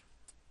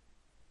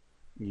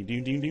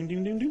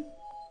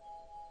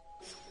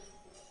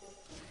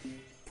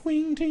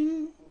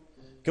 Pointing.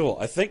 Cool,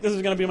 I think this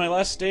is going to be my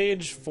last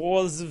stage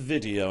for the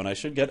video, and I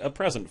should get a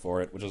present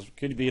for it, which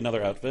could be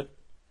another outfit.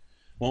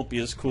 Won't be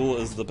as cool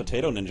as the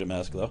Potato Ninja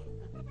mask, though.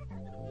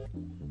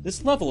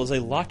 This level is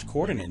a locked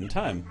coordinate in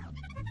time.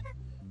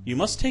 You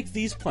must take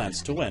these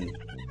plants to win.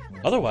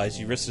 Otherwise,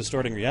 you risk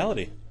distorting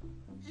reality.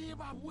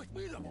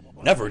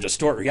 Never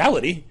distort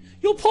reality!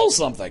 You'll pull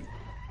something!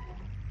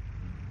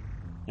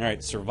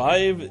 Alright,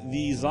 survive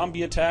the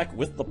zombie attack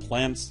with the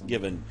plants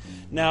given.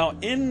 Now,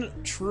 in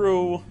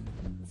true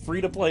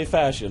free-to-play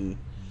fashion,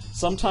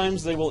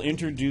 sometimes they will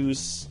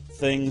introduce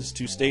things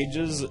to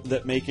stages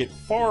that make it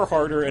far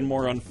harder and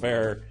more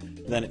unfair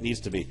than it needs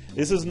to be.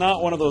 This is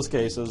not one of those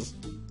cases.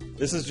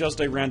 This is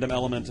just a random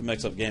element to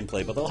mix up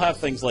gameplay, but they'll have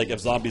things like if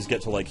zombies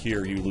get to, like,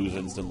 here, you lose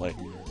instantly.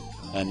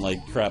 And,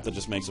 like, crap that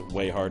just makes it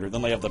way harder.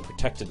 Then they have the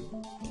protected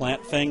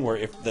plant thing, where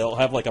if they'll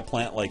have, like, a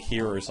plant, like,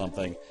 here or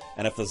something,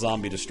 and if the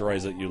zombie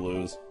destroys it, you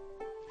lose.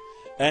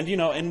 And, you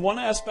know, in one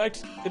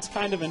aspect, it's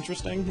kind of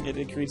interesting.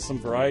 It creates some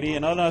variety.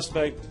 In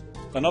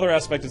another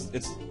aspect is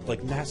it's,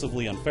 like,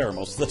 massively unfair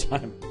most of the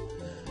time.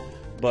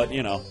 But,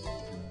 you know,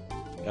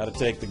 gotta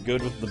take the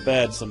good with the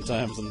bad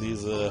sometimes in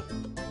these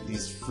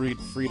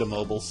freedom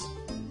mobiles.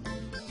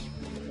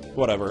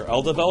 Whatever.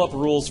 I'll develop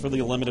rules for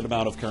the limited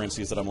amount of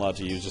currencies that I'm allowed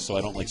to use, just so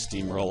I don't, like,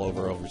 steamroll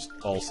over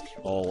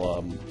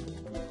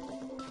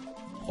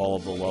all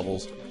of the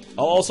levels.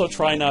 I'll also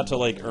try not to,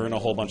 like, earn a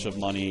whole bunch of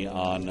money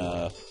on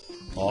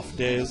off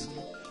days.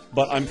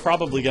 But I'm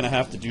probably gonna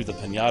have to do the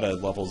pinata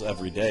levels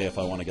every day if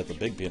I want to get the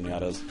big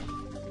pinatas.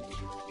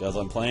 Because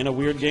I'm playing a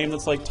weird game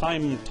that's, like,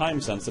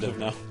 time sensitive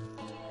now.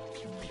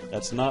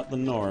 That's not the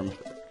norm.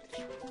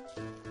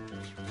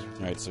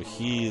 Alright, so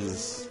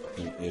he's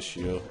an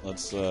issue.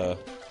 Let's,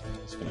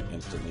 just gonna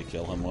instantly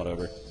kill him,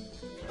 whatever.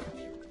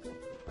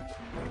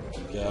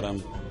 Got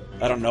him.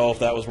 I don't know if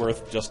that was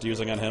worth just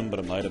using on him, but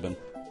it might have been.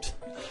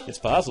 It's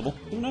possible.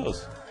 Who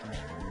knows?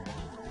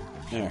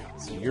 There.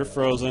 So you're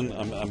frozen.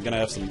 I'm gonna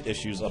have some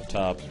issues up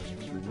top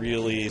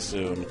really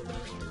soon.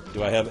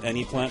 Do I have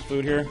any plant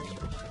food here?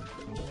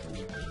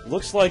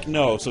 Looks like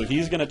no, so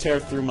he's gonna tear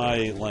through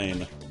my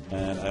lane,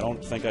 and I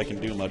don't think I can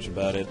do much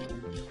about it.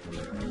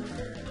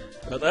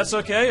 But that's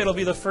okay, it'll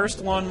be the first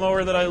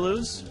lawnmower that I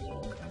lose.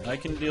 I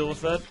can deal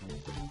with that.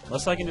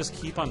 Unless I can just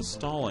keep on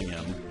stalling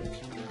him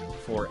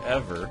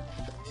forever.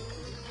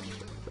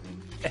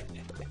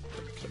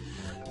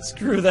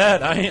 Screw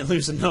that, I ain't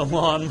losing no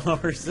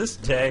lawnmowers this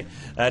day.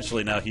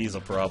 Actually, now he's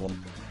a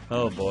problem.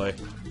 Oh boy.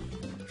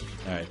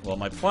 Alright, well,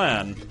 my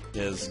plan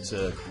is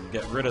to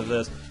get rid of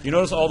this. You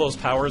notice all those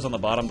powers on the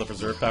bottom, the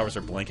preserve powers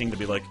are blinking to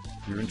be like,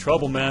 you're in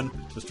trouble, man.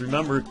 Just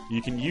remember,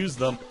 you can use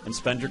them and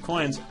spend your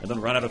coins, and then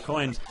run out of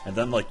coins, and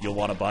then, like, you'll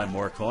want to buy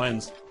more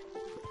coins.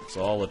 It's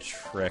all a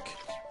trick.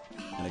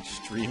 An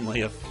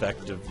extremely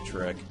effective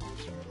trick.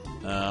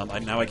 Now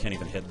I can't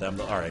even hit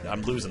them. Alright,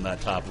 I'm losing that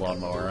top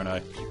lawnmower, aren't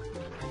I?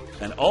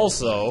 And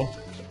also,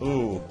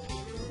 ooh,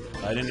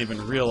 I didn't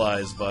even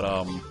realize, but,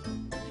 I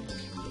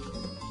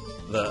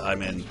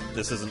mean,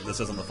 this isn't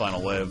the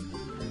final wave.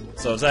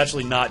 So it's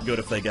actually not good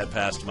if they get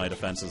past my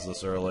defenses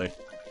this early.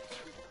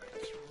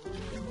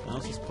 Well,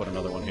 let's just put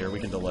another one here. We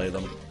can delay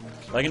them.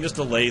 If I can just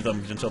delay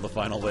them until the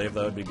final wave,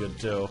 that would be good,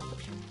 too.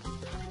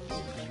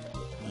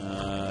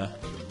 I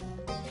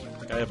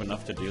think I have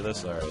enough to do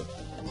this? Alright.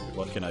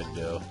 What can I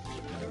do?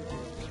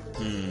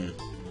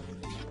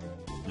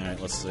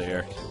 Alright, let's see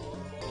here.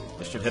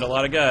 This should hit a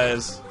lot of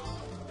guys.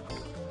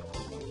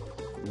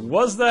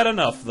 Was that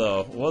enough,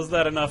 though? Was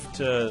that enough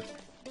to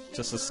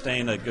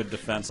sustain a good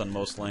defense on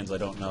most lanes? I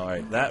don't know.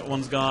 Alright, that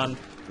one's gone.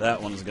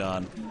 That one's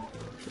gone.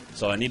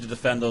 So I need to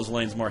defend those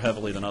lanes more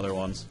heavily than other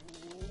ones.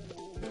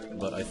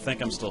 But I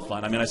think I'm still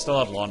fine. I mean, I still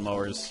have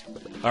lawnmowers.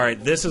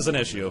 Alright, this is an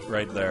issue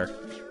right there.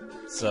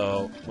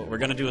 So what we're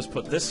going to do is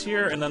put this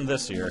here and then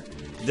this here.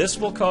 This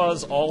will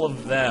cause all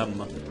of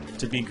them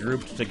to be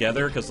grouped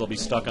together because they'll be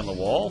stuck on the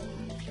wall.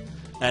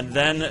 And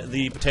then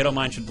the potato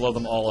mine should blow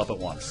them all up at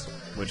once,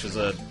 which is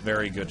a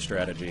very good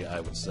strategy,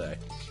 I would say.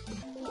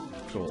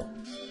 Cool.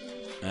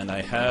 And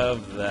I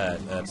have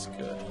that. That's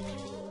good.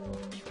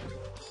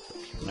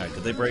 Alright,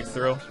 did they break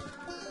through?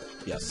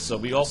 Yes, so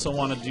we also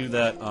want to do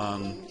that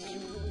on...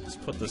 Let's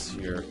put this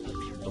here.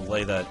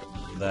 Delay that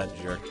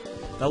jerk.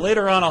 Now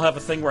later on I'll have a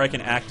thing where I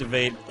can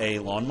activate a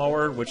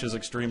lawnmower, which is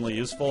extremely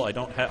useful. I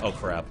don't have... Oh,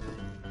 crap.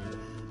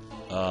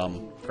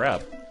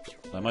 Crap.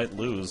 I might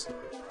lose,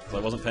 if I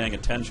wasn't paying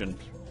attention.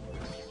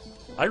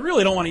 I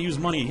really don't want to use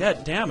money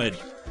yet, damn it.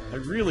 I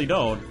really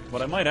don't,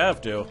 but I might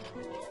have to.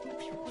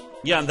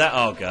 Yeah, and that...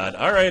 Oh, God.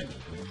 Alright.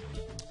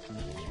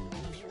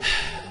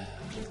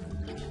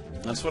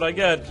 That's what I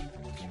get.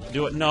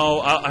 Do it.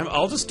 No,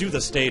 I'll just do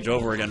the stage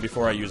over again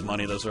before I use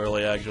money this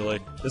early, actually.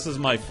 This is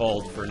my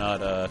fault for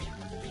not,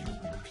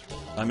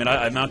 I mean,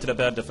 I mounted a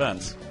bad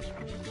defense.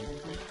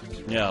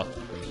 Yeah.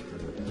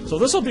 So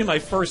this will be my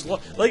first...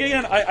 Like,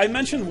 again, I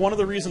mentioned one of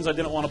the reasons I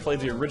didn't want to play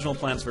the original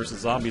Plants vs.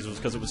 Zombies was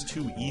because it was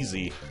too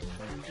easy.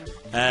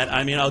 And,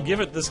 I mean, I'll give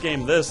it this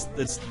game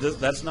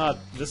that's not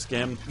this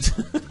game.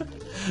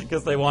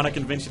 Because they want to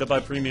convince you to buy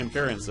premium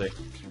currency.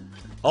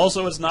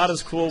 Also, it's not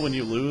as cool when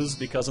you lose,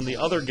 because in the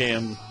other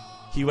game,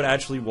 he would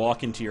actually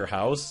walk into your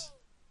house.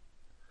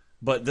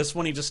 But this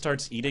one, he just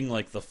starts eating,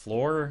 like, the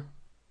floor,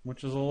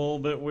 which is a little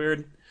bit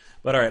weird.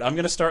 But alright, I'm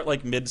gonna start,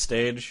 like,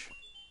 mid-stage.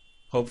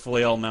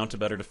 Hopefully I'll mount a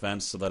better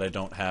defense so that I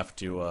don't have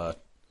to,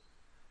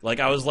 Like,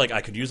 I was like,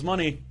 I could use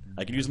money.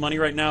 I could use money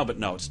right now, but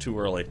no, it's too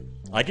early.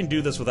 I can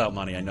do this without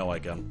money, I know I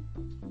can.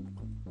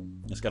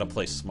 Just gotta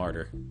play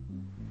smarter.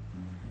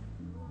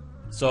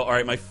 So,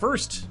 alright, my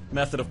first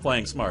method of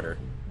playing smarter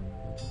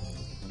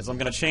is I'm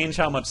gonna change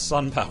how much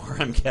sun power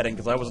I'm getting,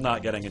 because I was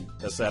not getting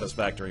a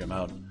satisfactory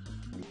amount.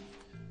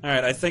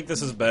 Alright, I think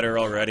this is better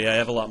already. I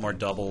have a lot more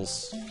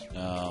doubles.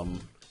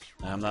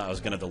 I was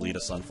gonna delete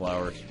a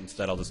sunflower.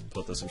 Instead, I'll just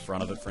put this in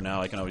front of it for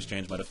now. I can always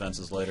change my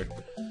defenses later.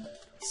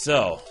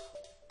 So,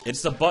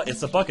 it's the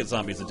bucket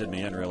zombies that did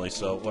me in, really.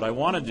 So, what I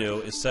want to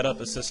do is set up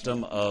a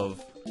system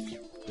of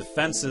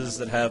defenses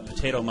that have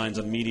potato mines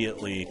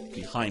immediately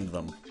behind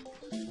them.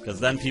 Because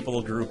then people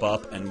will group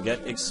up and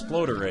get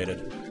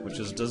exploderated, which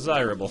is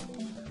desirable.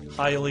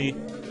 Highly,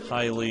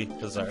 highly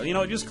desirable. You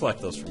know what, just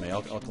collect those for me.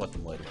 I'll collect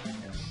them later.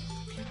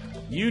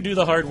 You do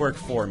the hard work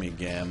for me,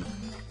 game.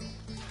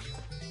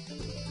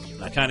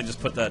 I kind of just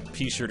put that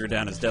pea-shooter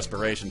down as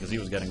desperation because he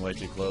was getting way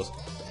too close.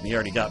 And he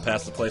already got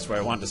past the place where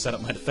I wanted to set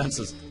up my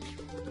defenses.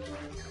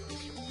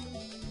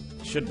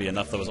 Should be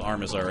enough though his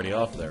arm is already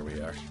off. There we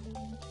are.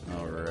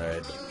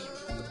 Alright.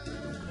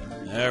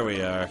 There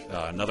we are.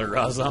 Oh, another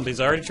raw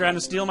zombie's already trying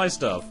to steal my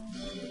stuff.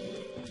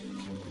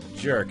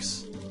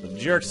 Jerks. The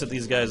jerks that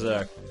these guys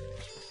are.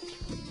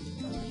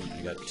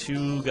 We got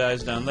two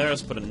guys down there.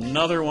 Let's put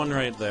another one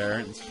right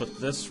there. Let's put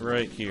this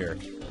right here.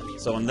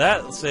 So in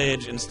that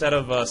stage, instead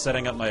of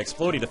setting up my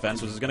explodey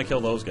defense, which is going to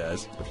kill those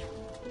guys,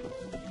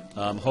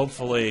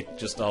 hopefully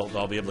just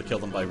I'll be able to kill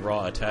them by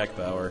raw attack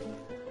power.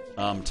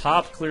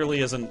 Top clearly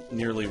isn't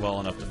nearly well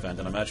enough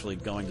defended. I'm actually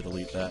going to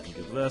delete that and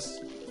give this.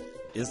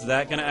 Is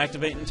that going to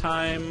activate in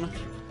time?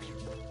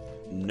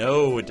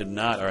 No, it did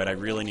not. Alright, I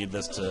really need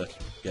this to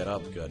get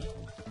up. Good.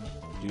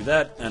 Do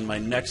that, and my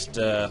next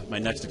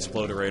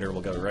exploderator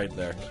will go right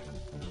there.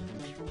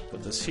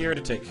 Put this here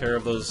to take care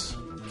of those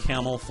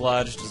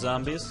camouflaged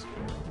zombies.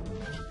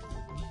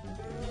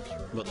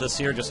 Put this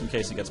here just in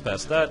case he gets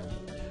past that.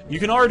 You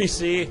can already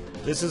see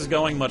this is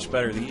going much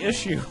better. The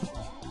issue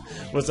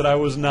was that I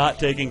was not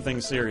taking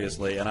things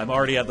seriously, and I'm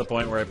already at the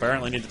point where I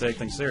apparently need to take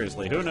things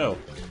seriously. Who knew?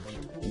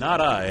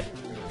 Not I.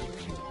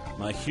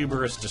 My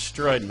hubris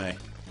destroyed me.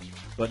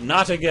 But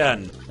not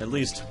again. At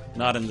least,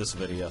 not in this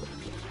video.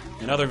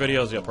 In other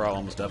videos, yeah, probably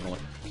almost definitely.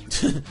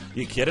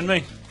 You kidding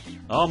me?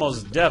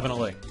 Almost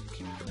definitely.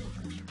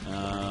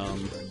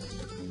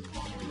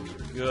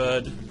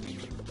 Good.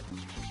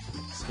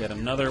 Let's get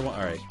another one.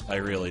 Alright, I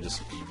really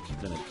just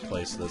didn't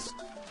place this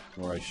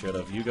where I should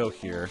have. You go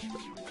here.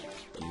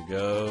 You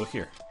go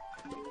here.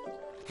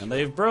 And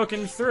they've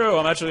broken through.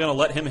 I'm actually going to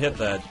let him hit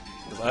that,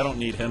 because I don't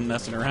need him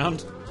messing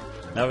around.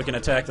 Now we can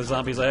attack the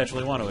zombies I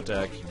actually want to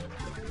attack.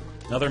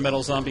 Another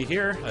metal zombie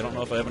here. I don't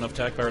know if I have enough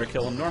attack power to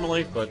kill him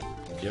normally, but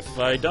if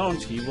I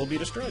don't, he will be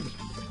destroyed.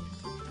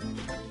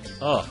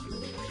 Ugh.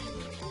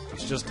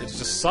 It's just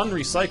sun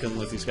recycling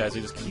with these guys.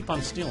 They just keep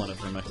on stealing it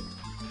from me.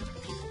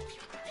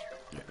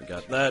 Right, we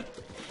got that.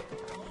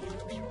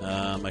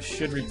 I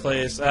should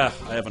replace... I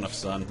have enough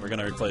sun. We're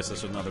gonna replace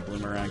this with another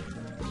boomerang.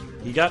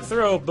 He got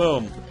through.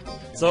 Boom.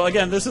 So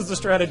again, this is the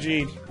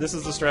strategy. This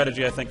is the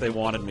strategy I think they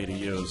wanted me to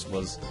use,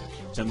 was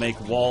to make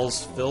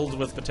walls filled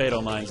with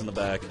potato mines in the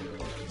back,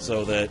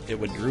 so that it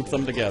would group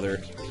them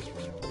together,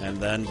 and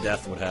then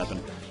death would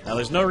happen. Now,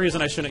 there's no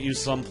reason I shouldn't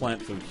use some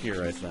plant food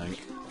here, I think.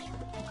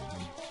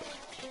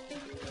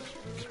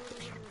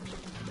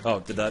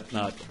 Oh, did that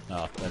not...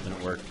 Oh, that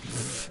didn't work.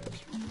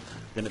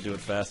 Didn't do it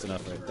fast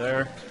enough right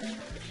there.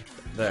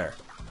 There.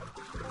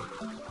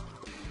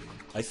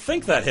 I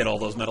think that hit all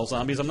those metal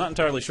zombies. I'm not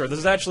entirely sure. This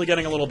is actually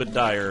getting a little bit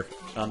dire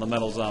on the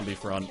metal zombie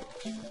front.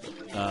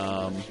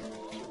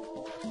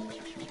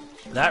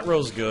 That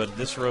row's good.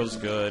 This row's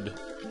good.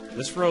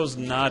 This row's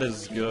not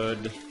as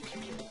good.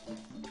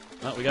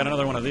 Oh, we got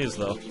another one of these,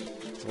 though.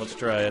 So let's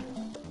try it.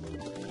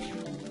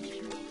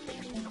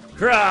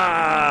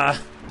 Hurrah!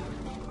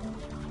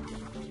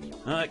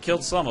 It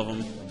killed some of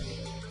them.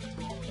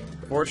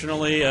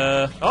 Fortunately,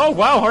 oh,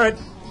 wow, alright!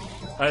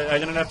 I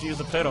didn't have to use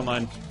the potato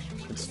mine.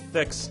 It's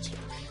fixed.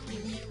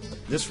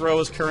 This row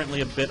is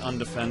currently a bit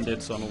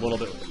undefended, so I'm a little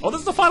bit... Oh, this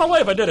is the final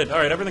wave! I did it!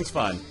 Alright, everything's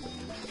fine.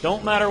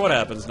 Don't matter what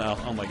happens now.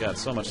 Oh my god,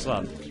 so much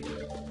sun.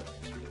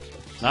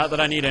 Not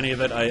that I need any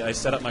of it. I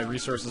set up my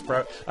resources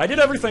I did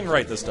everything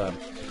right this time.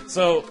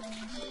 So,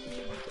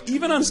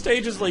 even on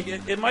stages, like,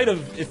 it might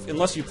have...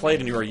 unless you played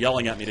and you were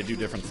yelling at me to do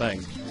different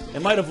things,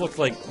 it might have looked,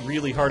 like,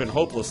 really hard and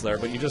hopeless there,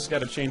 but you just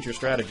gotta change your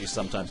strategy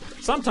sometimes.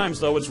 Sometimes,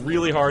 though, it's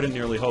really hard and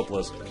nearly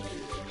hopeless.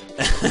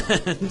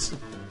 And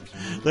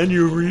then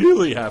you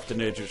really have to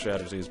change your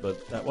strategies,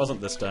 but that wasn't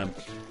this time.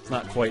 It's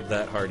not quite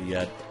that hard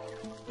yet.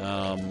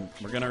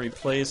 We're gonna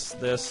replace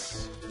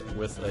this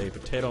with a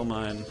potato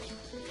mine.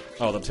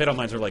 Oh, the potato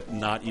mines are, like,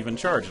 not even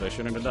charged. I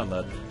shouldn't have done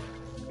that.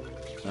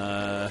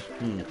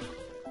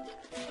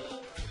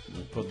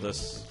 We'll put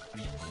this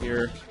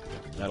here.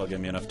 That'll give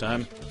me enough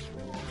time.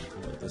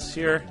 Put this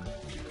here.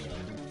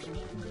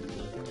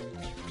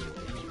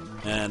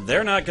 And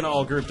they're not gonna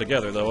all group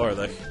together, though, are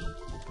they?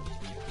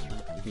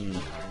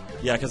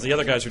 Yeah, because the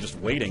other guys are just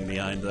waiting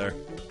behind there.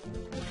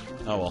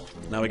 Oh well.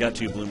 Now we got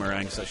two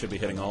bloomerangs. I should be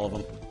hitting all of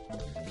them.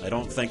 I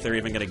don't think they're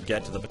even going to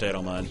get to the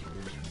potato mine.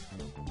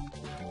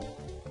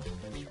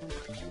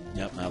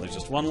 Yep, now there's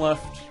just one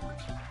left.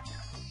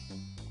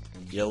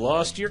 You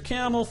lost your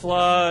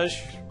camouflage.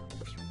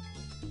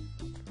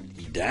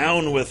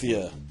 Down with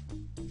you.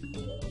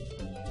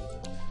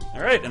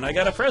 Alright, and I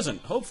got a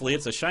present. Hopefully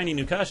it's a shiny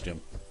new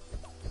costume.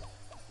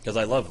 Because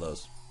I love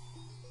those.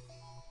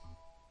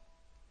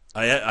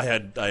 I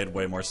had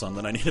way more sun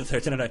than I needed there,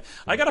 didn't I?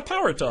 I got a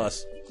power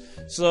toss.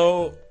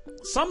 So,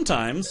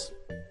 sometimes...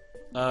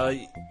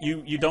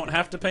 you don't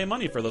have to pay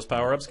money for those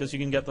power-ups because you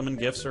can get them in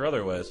gifts or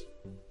other ways.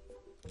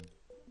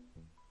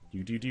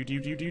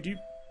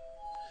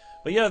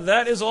 But yeah,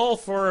 that is all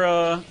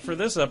for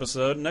this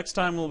episode. Next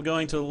time we'll be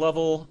going to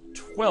level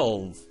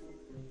 12.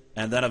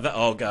 And then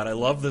oh god, I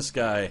love this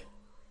guy.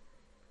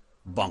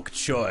 Bok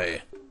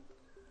Choy.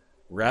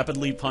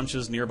 Rapidly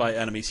punches nearby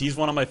enemies. He's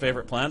one of my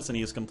favorite plants, and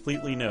he is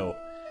completely new.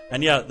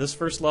 And yeah, this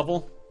first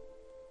level...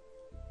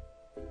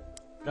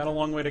 got a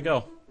long way to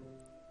go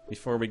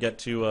before we get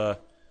to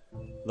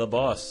the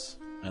boss,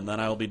 and then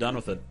I will be done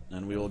with it,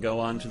 and we will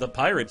go on to the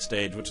pirate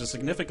stage, which is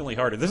significantly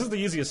harder. This is the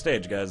easiest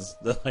stage, guys.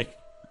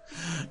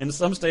 And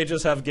some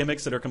stages have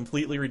gimmicks that are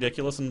completely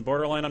ridiculous and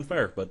borderline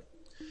unfair, but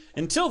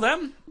until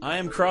then, I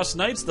am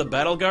CrossKnights, the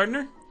Battle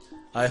Gardener.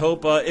 I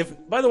hope,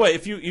 by the way,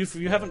 if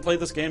you haven't played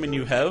this game and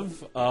you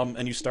have,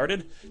 and you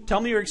started, tell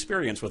me your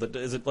experience with it.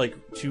 Is it, like,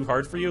 too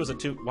hard for you? Is it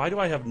too... Why do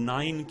I have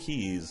 9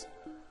 keys?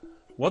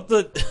 What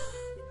the...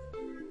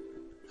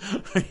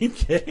 Are you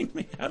kidding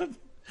me?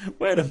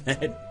 Wait a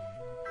minute.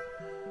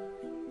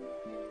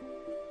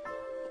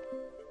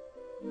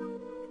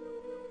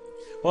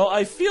 Well,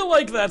 I feel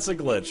like that's a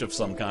glitch of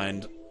some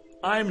kind.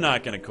 I'm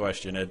not gonna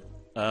question it.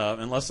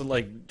 Unless it,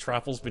 like,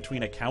 travels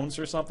between accounts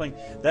or something.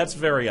 That's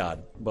very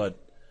odd. But,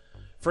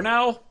 for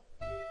now,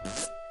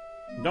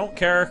 don't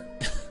care.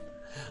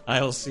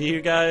 I'll see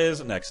you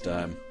guys next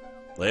time.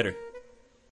 Later.